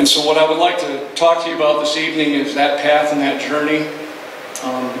 And so what I would like to talk to you about this evening is that path and that journey.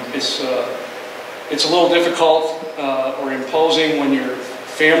 It's a little difficult or imposing when your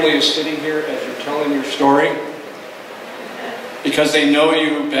family is sitting here as you're telling your story, because they know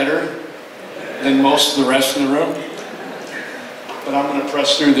you better than most of the rest in the room. But I'm going to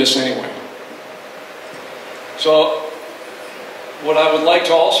press through this anyway. So what I would like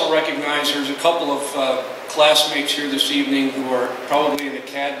to also recognize, there's a couple of classmates here this evening who are probably in a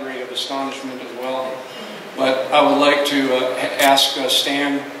cadre of astonishment as well. But I would like to ask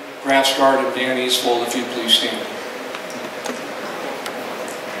Stan Grafsgaard and Dan Eastfold, if you please stand.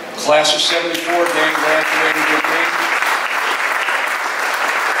 Class of 74, Dan graduated with me.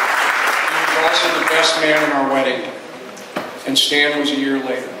 He was also the best man in our wedding. And Stan was a year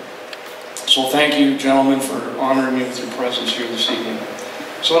later. So thank you, gentlemen, for honoring me with your presence here this evening.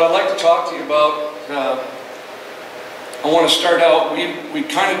 So what I'd like to talk to you about, I want to start out, we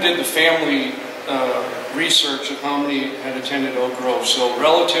kind of did the family research of how many had attended Oak Grove. So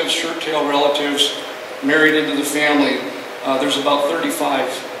relatives, shirt-tail relatives, married into the family, there's about 35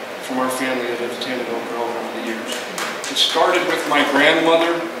 from our family that have attended Oak Grove over the years. It started with my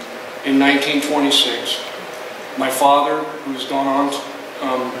grandmother in 1926, my father, who's gone on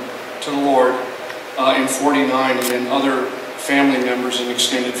to the Lord in 49, and then other family members and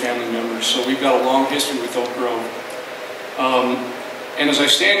extended family members. So we've got a long history with Oak Grove. And as I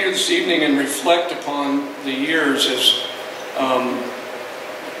stand here this evening and reflect upon the years,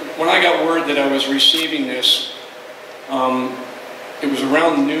 when I got word that I was receiving this, it was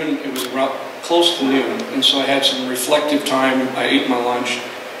around noon, it was close to noon, and so I had some reflective time. I ate my lunch,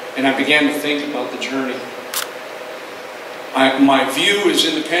 and I began to think about the journey. My view is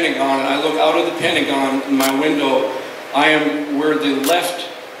in the Pentagon, and I look out of the Pentagon in my window. I am where the left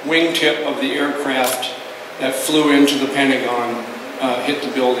wingtip of the aircraft that flew into the Pentagon hit the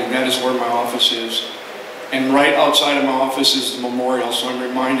building. That is where my office is. And right outside of my office is the memorial, so I'm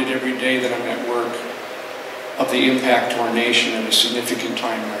reminded every day that I'm at work of the impact to our nation at a significant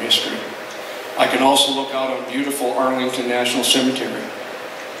time in our history. I can also look out on beautiful Arlington National Cemetery.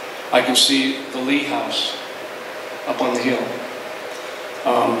 I can see the Lee House up on the hill.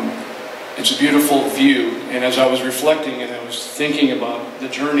 It's a beautiful view, and as I was reflecting and I was thinking about the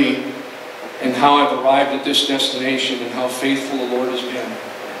journey and how I've arrived at this destination and how faithful the Lord has been.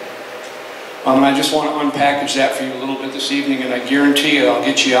 And I just want to unpackage that for you a little bit this evening, and I guarantee you I'll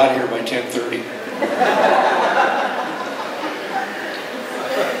get you out of here by 10:30.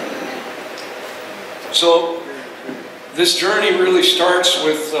 So this journey really starts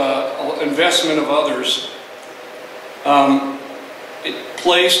with investment of others. It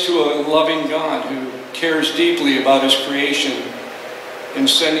plays to a loving God who cares deeply about His creation in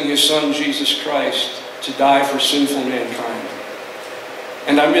sending His Son, Jesus Christ, to die for sinful mankind.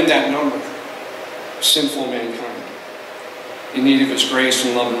 And I'm in that number, sinful mankind, in need of His grace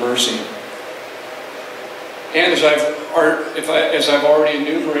and love and mercy. And as I've already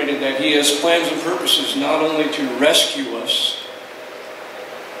enumerated, that He has plans and purposes not only to rescue us,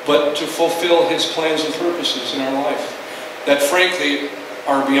 but to fulfill His plans and purposes in our life that frankly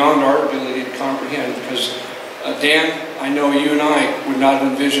are beyond our ability to comprehend, because Dan, I know you and I would not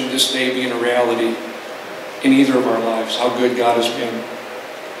have envisioned this day being a reality in either of our lives, how good God has been.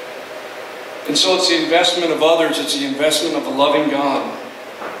 And so it's the investment of others, it's the investment of a loving God,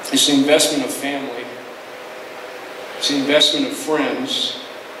 it's the investment of family, It's the investment of friends.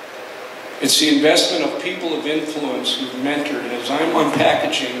 It's the investment of people of influence who've mentored. And as I'm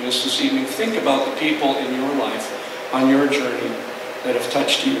unpackaging this evening, think about the people in your life, on your journey, that have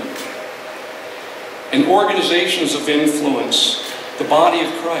touched you. And organizations of influence, the body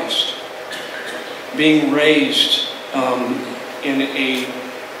of Christ, being raised in a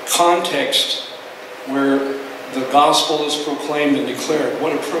context where the gospel is proclaimed and declared.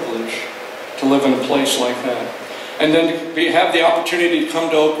 What a privilege to live in a place like that. And then to have the opportunity to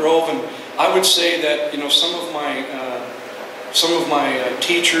come to Oak Grove, and I would say that, you know, some of my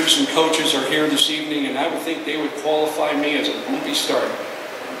teachers and coaches are here this evening, and I would think they would qualify me as a bumpy start.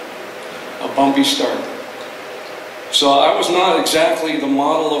 A bumpy start. So I was not exactly the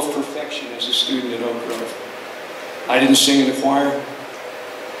model of perfection as a student at Oak Grove. I didn't sing in the choir.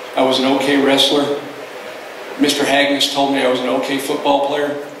 I was an okay wrestler. Mr. Hagness told me I was an okay football player.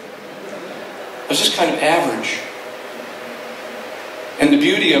 I was just kind of average. And the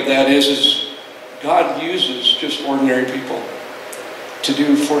beauty of that is God uses just ordinary people to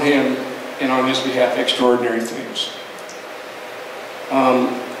do for Him and on His behalf extraordinary things.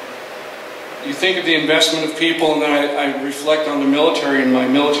 You think of the investment of people, and then I reflect on the military and my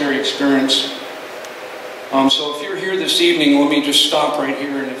military experience. So if you're here this evening, let me just stop right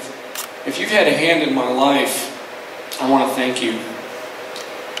here. And if you've had a hand in my life, I want to thank you.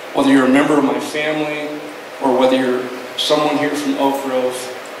 Whether you're a member of my family, or whether you're someone here from Oak Grove,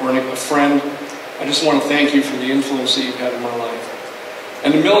 or a friend, I just want to thank you for the influence that you've had in my life.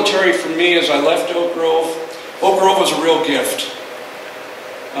 And the military for me, as I left Oak Grove was a real gift.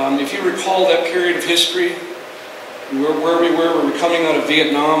 If you recall that period of history, where we were coming out of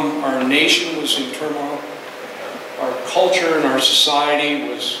Vietnam, our nation was in turmoil. Our culture and our society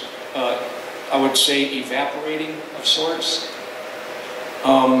was, I would say, evaporating of sorts.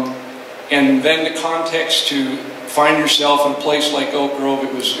 And then the context to find yourself in a place like Oak Grove,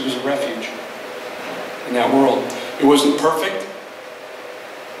 it was a refuge in that world. It wasn't perfect,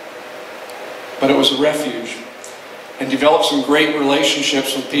 but it was a refuge. And developed some great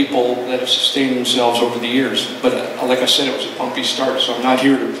relationships with people that have sustained themselves over the years. But like I said, it was a bumpy start, so I'm not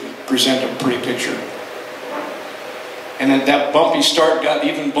here to present a pretty picture. And that bumpy start got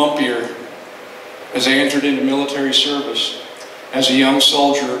even bumpier as I entered into military service. As a young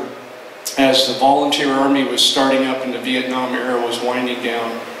soldier, as the volunteer army was starting up and the Vietnam era was winding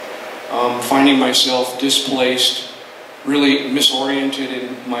down, finding myself displaced, really misoriented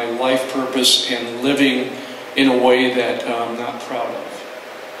in my life purpose and living in a way that I'm not proud of.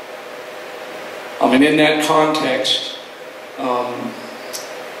 And in that context,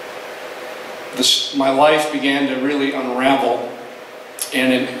 my life began to really unravel,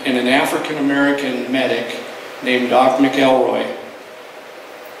 and an African-American medic named Doc McElroy.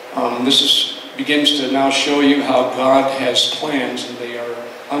 Begins to now show you how God has plans, and they are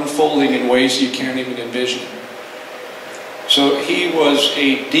unfolding in ways you can't even envision. So he was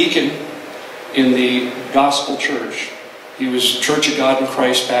a deacon in the gospel church. He was Church of God in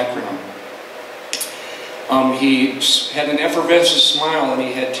Christ background. He had an effervescent smile, and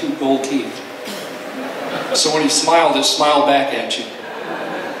he had 2 gold teeth. So when he smiled, it smiled back at you.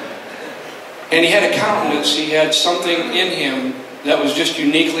 And he had a countenance, he had something in him that was just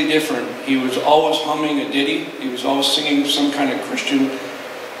uniquely different. He was always humming a ditty. He was always singing some kind of Christian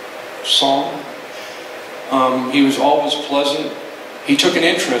song. He was always pleasant. He took an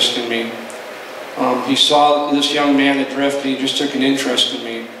interest in me. He saw this young man adrift, and he just took an interest in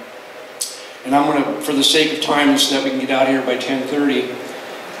me. And I'm going to, for the sake of time, so that we can get out of here by 10:30,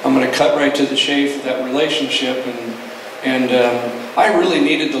 I'm going to cut right to the chase of that relationship. And I really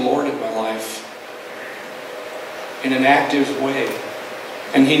needed the Lord in my life in an active way.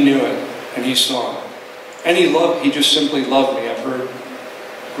 And he knew it, and he saw it. And he just simply loved me. I've heard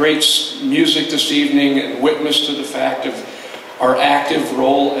great music this evening and witnessed to the fact of our active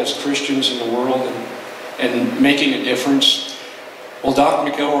role as Christians in the world and making a difference. Well, Doc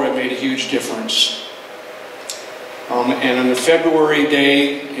McElroy made a huge difference. And on a February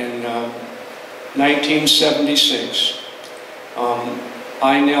day in 1976,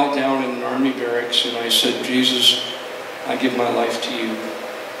 I knelt down in an army barracks and I said, Jesus, I give my life to you,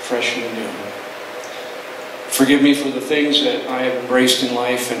 fresh and new. Forgive me for the things that I have embraced in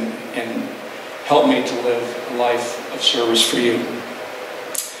life, and help me to live a life of service for you.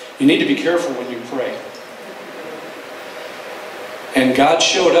 You need to be careful when you pray. And God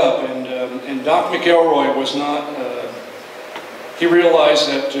showed up, and Doc McElroy was not, he realized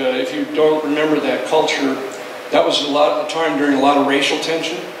that if you don't remember that culture, that was a time during a lot of racial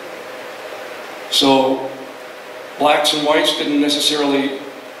tension. So blacks and whites didn't necessarily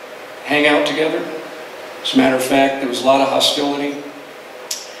hang out together. As a matter of fact, there was a lot of hostility,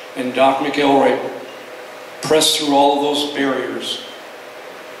 and Doc McElroy pressed through all of those barriers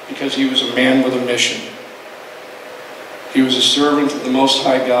because he was a man with a mission. He was a servant of the Most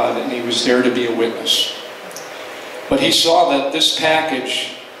High God, and he was there to be a witness. But he saw that this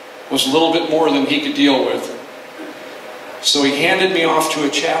package was a little bit more than he could deal with. So he handed me off to a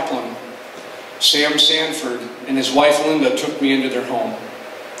chaplain, Sam Sanford, and his wife Linda took me into their home.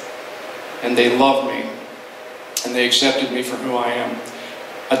 And they loved me, and they accepted me for who I am.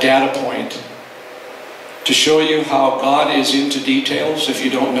 A data point to show you how God is into details. If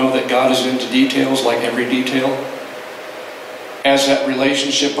you don't know that God is into details, like every detail. As that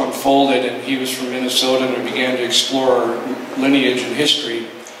relationship unfolded, and he was from Minnesota, and we began to explore our lineage and history,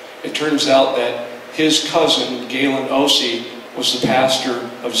 it turns out that his cousin, Galen Ossie, was the pastor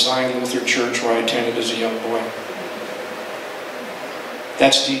of Zion Lutheran Church where I attended as a young boy.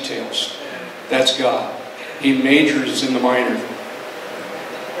 That's details. That's God. He majors in the minor.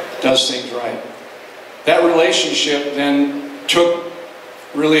 Does things right. That relationship then took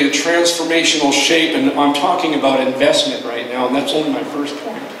really a transformational shape, and I'm talking about investment right now, and that's only my first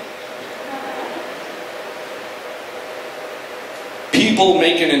point. People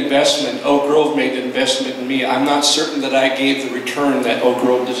make an investment. Oak Grove made an investment in me. I'm not certain that I gave the return that Oak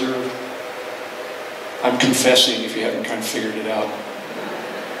Grove deserved. I'm confessing if you haven't kind of figured it out.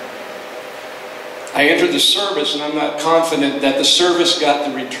 I entered the service, and I'm not confident that the service got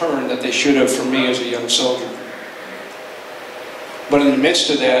the return that they should have from me as a young soldier. But in the midst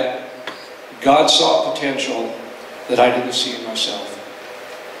of that, God saw potential that I didn't see in myself.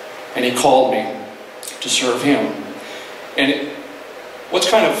 And he called me to serve him. And what's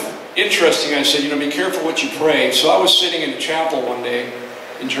kind of interesting, I said, be careful what you pray. So I was sitting in a chapel one day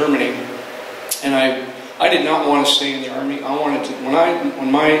in Germany, and I did not want to stay in the army. I wanted to, when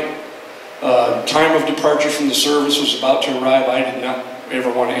my time of departure from the service was about to arrive, I did not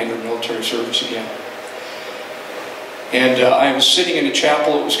ever want to enter military service again. And I was sitting in a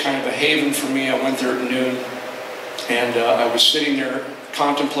chapel. It was kind of a haven for me. I went there at noon, and I was sitting there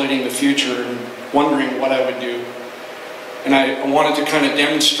contemplating the future and wondering what I would do. And I wanted to kind of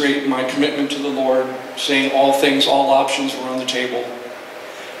demonstrate my commitment to the Lord, saying all things, all options were on the table.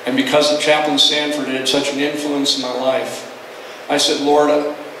 And because of Chaplain Sanford had such an influence in my life, I said, Lord,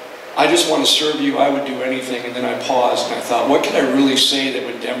 I just want to serve you. I would do anything. And then I paused and I thought, what could I really say that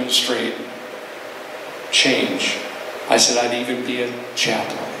would demonstrate change? I said, I'd even be a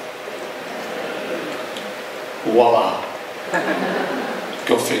chaplain. Voila.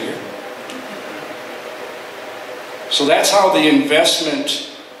 Go figure. So that's how the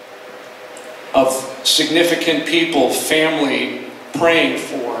investment of significant people, family, praying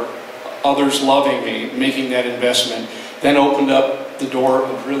for, others loving me, making that investment, then opened up the door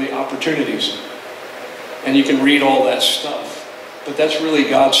of really opportunities. And you can read all that stuff. But that's really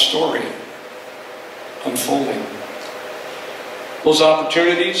God's story unfolding. Those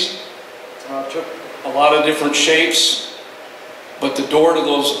opportunities took a lot of different shapes, but the door to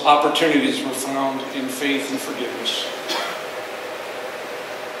those opportunities were found in faith and forgiveness.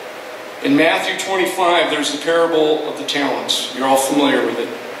 In Matthew 25, there's the parable of the talents. You're all familiar with it.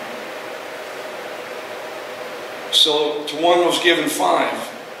 So to one was given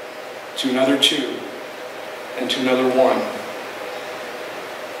 5, to another 2, and to another 1.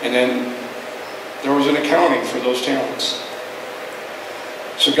 And then there was an accounting for those talents.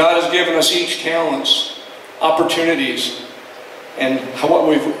 So God has given us each talents, opportunities, and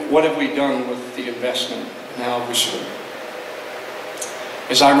what have we done with the investment, and how have we served?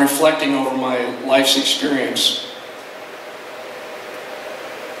 As I'm reflecting over my life's experience,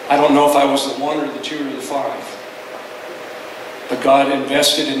 I don't know if I was the 1 or the 2 or the 5. But God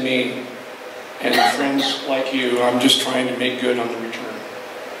invested in me, and friends like you, I'm just trying to make good on the return.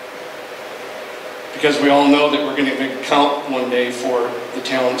 Because we all know that we're going to account one day for the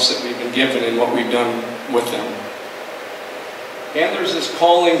talents that we've been given and what we've done with them. And there's this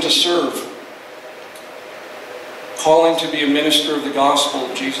calling to serve. Calling to be a minister of the gospel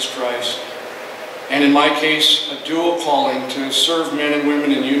of Jesus Christ. And in my case, a dual calling to serve men and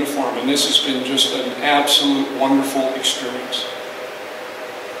women in uniform. And this has been just an absolute wonderful experience.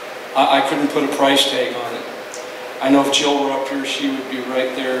 I couldn't put a price tag on it. I know if Jill were up here, she would be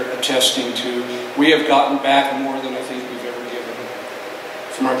right there attesting to, we have gotten back more than I think we've ever given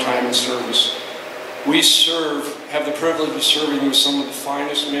from our time in service. We have the privilege of serving with some of the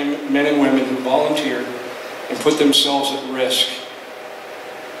finest men and women who volunteer and put themselves at risk.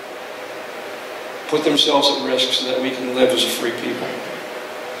 Put themselves at risk so that we can live as a free people.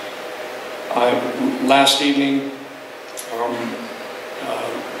 Last evening,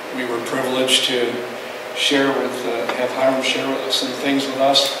 we were privileged to have Hiram share some things with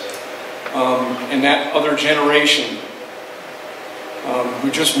us. And that other generation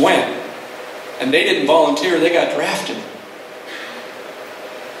who just went, and they didn't volunteer, they got drafted.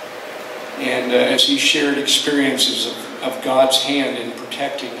 And as he shared experiences of God's hand in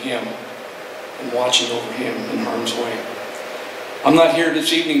protecting him and watching over him in harm's way. I'm not here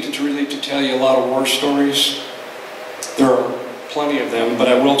this evening to tell you a lot of war stories. There are plenty of them, but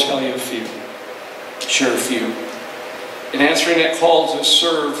I will tell you a few. Share a few. In answering that call to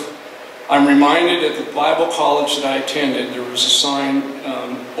serve, I'm reminded at the Bible college that I attended, there was a sign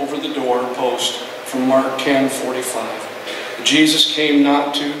over the door post from Mark 10:45. Jesus came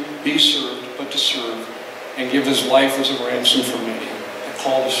not to be served, but to serve, and give his life as a ransom for many. A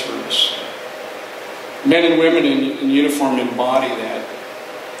call to service. Men and women in uniform embody that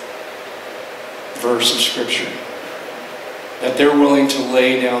verse of Scripture. That they're willing to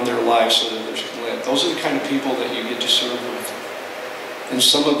lay down their lives so that others can live. Those are the kind of people that you get to serve with. And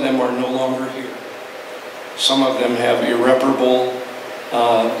some of them are no longer here. Some of them have irreparable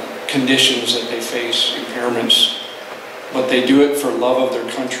conditions that they face, impairments. But they do it for love of their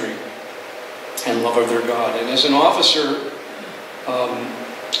country and love of their God. And as an officer,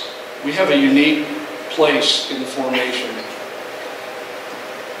 we have a unique place in the formation.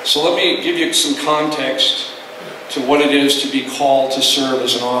 So let me give you some context to what it is to be called to serve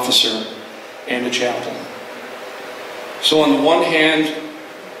as an officer and a chaplain. So on the one hand,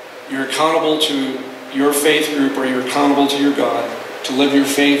 you're accountable to your faith group, or you're accountable to your God, to live your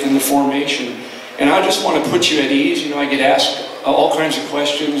faith in the formation. And I just want to put you at ease. You know, I get asked all kinds of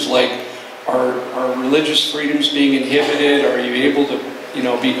questions like, are religious freedoms being inhibited? Are you able to,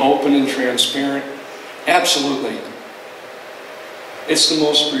 be open and transparent? Absolutely. It's the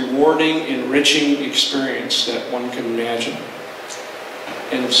most rewarding, enriching experience that one can imagine.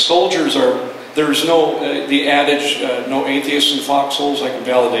 And soldiers there's no, the adage, no atheists in foxholes, I can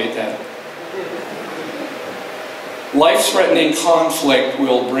validate that. Life-threatening conflict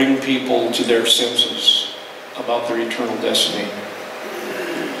will bring people to their senses about their eternal destiny.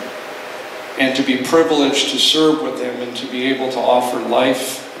 And to be privileged to serve with them and to be able to offer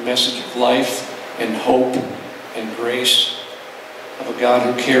life, a message of life and hope and grace of a God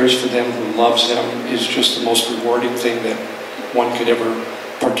who cares for them, who loves them, is just the most rewarding thing that one could ever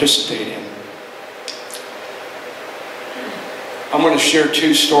participate in. I'm going to share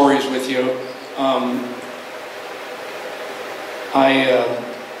two stories with you.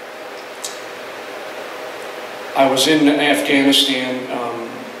 I was in Afghanistan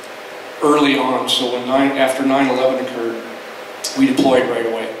early on, so after 9/11 occurred, we deployed right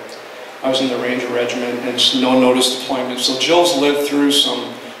away. I was in the Ranger Regiment, and it's no notice deployment. So Jill's lived through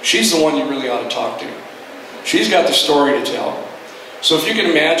she's the one you really ought to talk to. She's got the story to tell. So if you can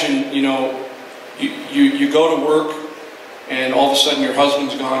imagine, you go to work, and all of a sudden your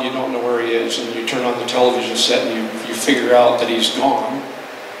husband's gone, you don't know where he is, and you turn on the television set and you figure out that he's gone,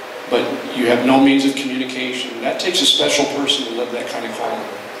 but you have no means of communication. That takes a special person to live that kind of calling.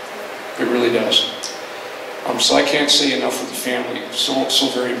 It really does. So I can't say enough for the family. It's so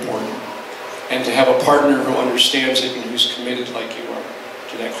very important. And to have a partner who understands it and who's committed like you are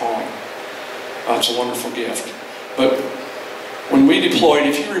to that calling. It's a wonderful gift. But when we deployed,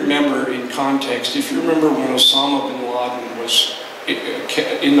 if you remember in context, if you remember when Osama bin Laden was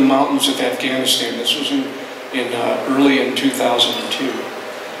in the mountains of Afghanistan, this was early in 2002,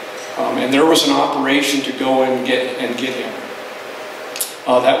 and there was an operation to go and get him.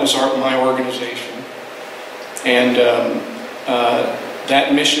 That was my organization, and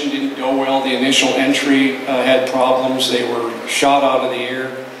that mission didn't go well. The initial entry had problems. They were shot out of the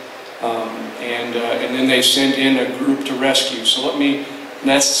air. And then they sent in a group to rescue.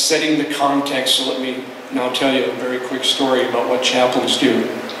 That's setting the context, so let me now tell you a very quick story about what chaplains do.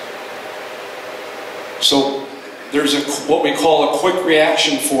 So there's what we call a quick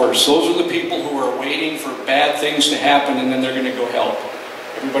reaction force. Those are the people who are waiting for bad things to happen and then they're going to go help.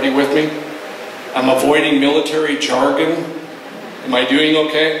 Everybody with me? I'm avoiding military jargon. Am I doing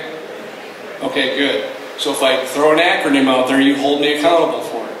okay? Okay, good. So if I throw an acronym out there, you hold me accountable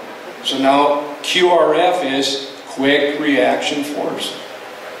for it. So now QRF is Quick Reaction Force.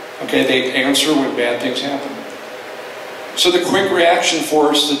 Okay, they answer when bad things happen. So the Quick Reaction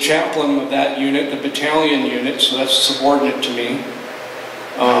Force, the chaplain of that unit, the battalion unit, so that's subordinate to me,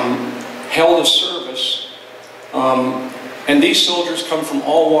 held a service. And these soldiers come from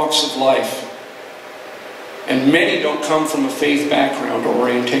all walks of life. And many don't come from a faith background or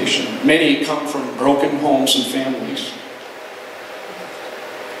orientation. Many come from broken homes and families.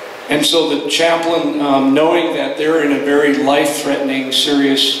 And so the chaplain, knowing that they're in a very life-threatening,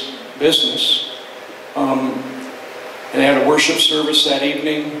 serious business, they had a worship service that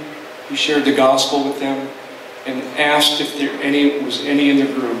evening. He shared the gospel with them and asked if there was any in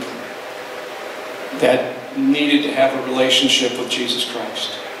the group that needed to have a relationship with Jesus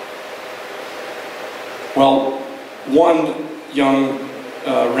Christ. Well, one young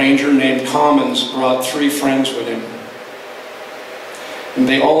ranger named Commons brought 3 friends with him. And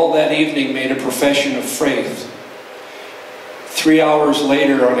they all that evening made a profession of faith. 3 hours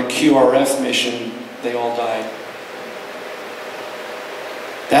later on a QRF mission, they all died.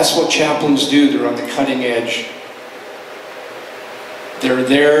 That's what chaplains do. They're on the cutting edge. They're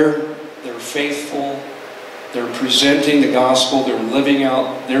there, they're faithful, they're presenting the gospel, they're living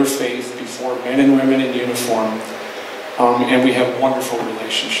out their faith before men and women in uniform. And we have wonderful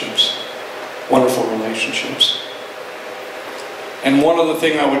relationships. Wonderful relationships. And one other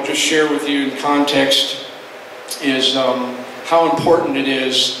thing I would just share with you in context is how important it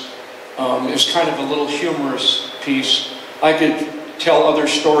is. It's kind of a little humorous piece. I could tell other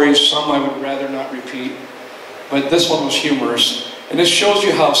stories, some I would rather not repeat, but this one was humorous. And this shows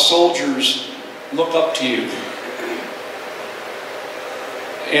you how soldiers look up to you.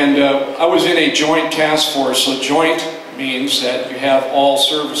 And I was in a joint task force, so joint means that you have all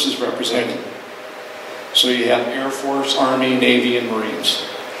services represented. So you have Air Force, Army, Navy, and Marines.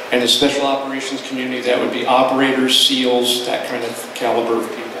 And the Special Operations community, that would be operators, SEALs, that kind of caliber of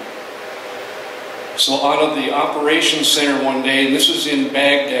people. So out of the operations center one day, and this is in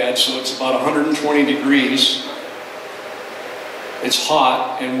Baghdad, so it's about 120 degrees. It's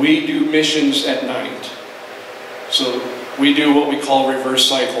hot, and we do missions at night. So we do what we call reverse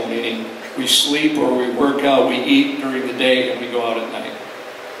cycle, meaning we sleep or we work out, we eat during the day, and we go out at night.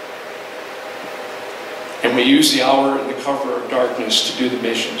 And we use the hour in the cover of darkness to do the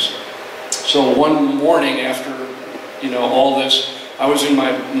missions. So one morning after, all this, I was in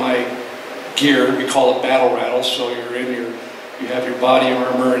my gear. We call it battle rattle. So you have your body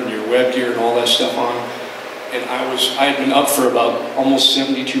armor and your web gear and all that stuff on. And I had been up for about almost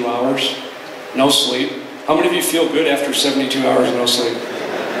 72 hours, no sleep. How many of you feel good after 72 hours no sleep?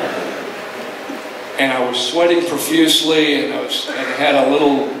 And I was sweating profusely, and I had a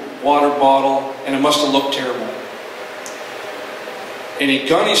little water bottle, and it must have looked terrible. And a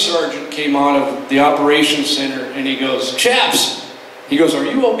gunny sergeant came out of the operations center, and he goes, "Chaps!" He goes, "Are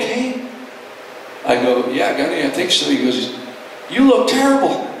you okay?" I go, "Yeah, gunny, I think so." He goes, "You look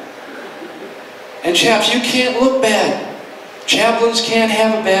terrible. And chaps, you can't look bad. Chaplains can't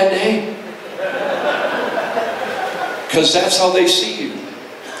have a bad day." Because that's how they see you.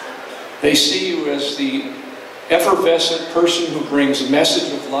 They see you as the effervescent person who brings a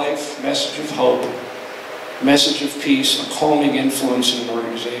message of life, message of hope, message of peace, a calming influence in an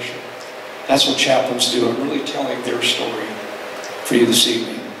organization. That's what chaplains do. I'm really telling their story for you this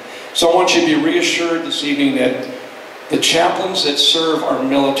evening. So I want you to be reassured this evening that the chaplains that serve our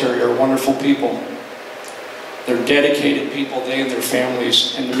military are wonderful people. They're dedicated people, they and their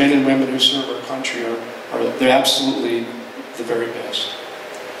families, and the men and women who serve our country they're absolutely the very best.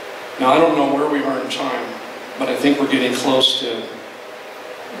 Now, I don't know where we are in time, but I think we're getting close to,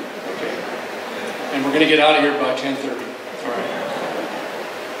 okay. And we're going to get out of here by 10:30. All right.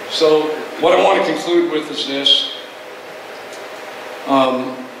 So what I want to conclude with is this.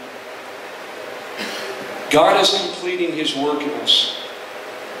 God is completing His work in us.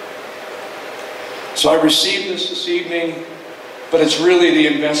 So I received this evening, but it's really the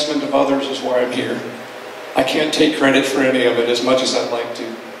investment of others is why I'm here. I can't take credit for any of it as much as I'd like to.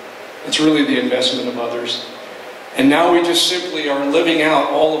 It's really the investment of others. And now we just simply are living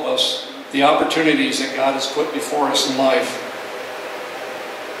out, all of us, the opportunities that God has put before us in life.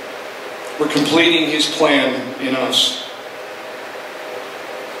 We're completing His plan in us.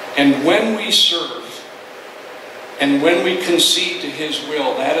 And when we serve, and when we concede to His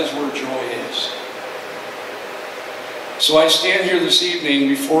will, that is where joy is. So I stand here this evening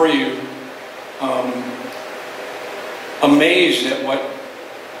before you, amazed at what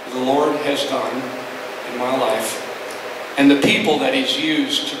the Lord has done in my life and the people that He's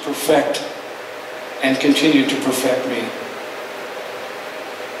used to perfect and continue to perfect me.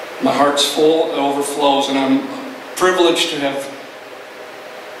 My heart's full, it overflows, and I'm privileged to have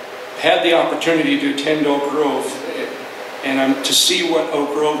had the opportunity to attend Oak Grove, and to see what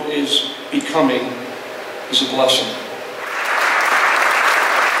Oak Grove is becoming is a blessing.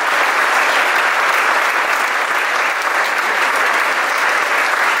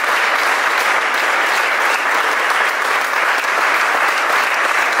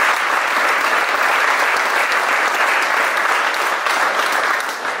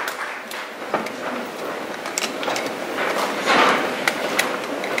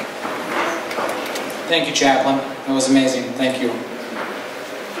 Thank you, Chaplain. That was amazing. Thank you.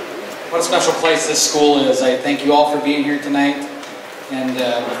 What a special place this school is. I thank you all for being here tonight. And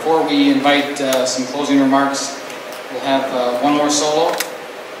before we invite some closing remarks, we'll have one more solo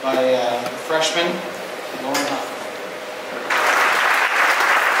by freshman Lauren Huff.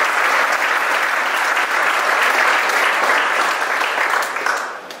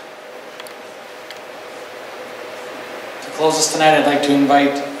 To close us tonight, I'd like to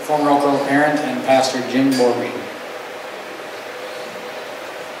invite former Oak Grove parent and Pastor Jim Brig.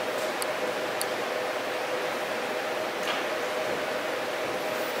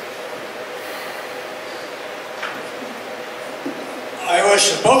 I was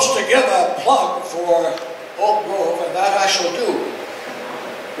supposed to give a plug for Oak Grove, and that I shall do.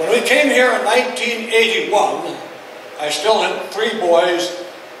 When we came here in 1981, I still had 3 boys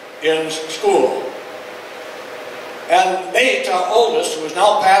in school. And Nate, our oldest, who is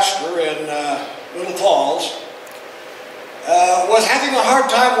now pastor in Little Falls, was having a hard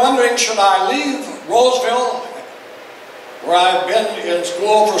time wondering, should I leave Roseville, where I've been in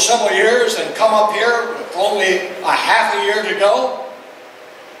school for several years, and come up here with only a half a year to go?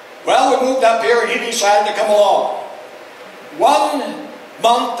 Well, we moved up here and he decided to come along. 1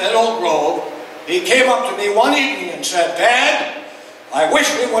 month at Oak Grove, he came up to me one evening and said, "Dad, I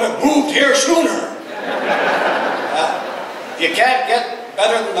wish we would have moved here sooner." You can't get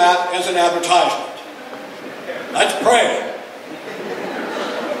better than that as an advertisement. Let's pray.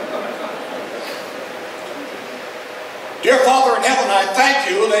 Dear Father in heaven, I thank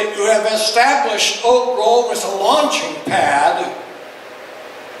you that you have established Oak Grove as a launching pad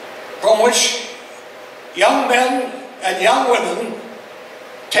from which young men and young women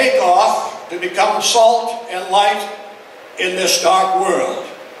take off to become salt and light in this dark world.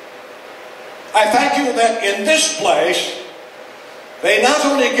 I thank you that in this place they not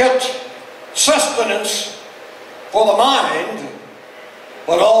only get sustenance for the mind,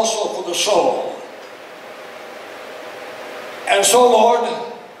 but also for the soul. And so, Lord,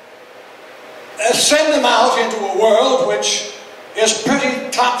 send them out into a world which is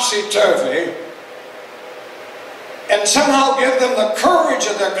pretty topsy-turvy, and somehow give them the courage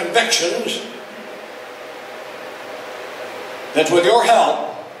of their convictions that with your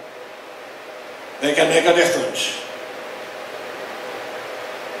help they can make a difference.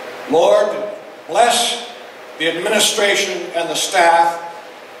 Lord, bless the administration and the staff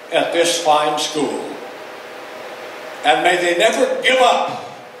at this fine school, and may they never give up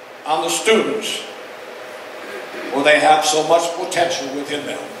on the students, for they have so much potential within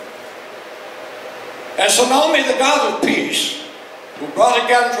them. And so now may the God of peace, who brought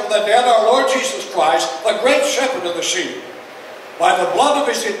again from the dead our Lord Jesus Christ, the great shepherd of the sheep, by the blood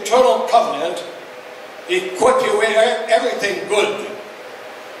of his eternal covenant, equip you in everything good,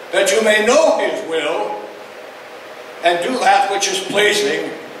 that you may know his will and do that which is pleasing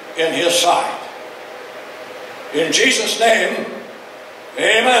in his sight. In Jesus' name,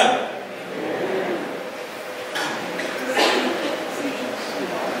 amen.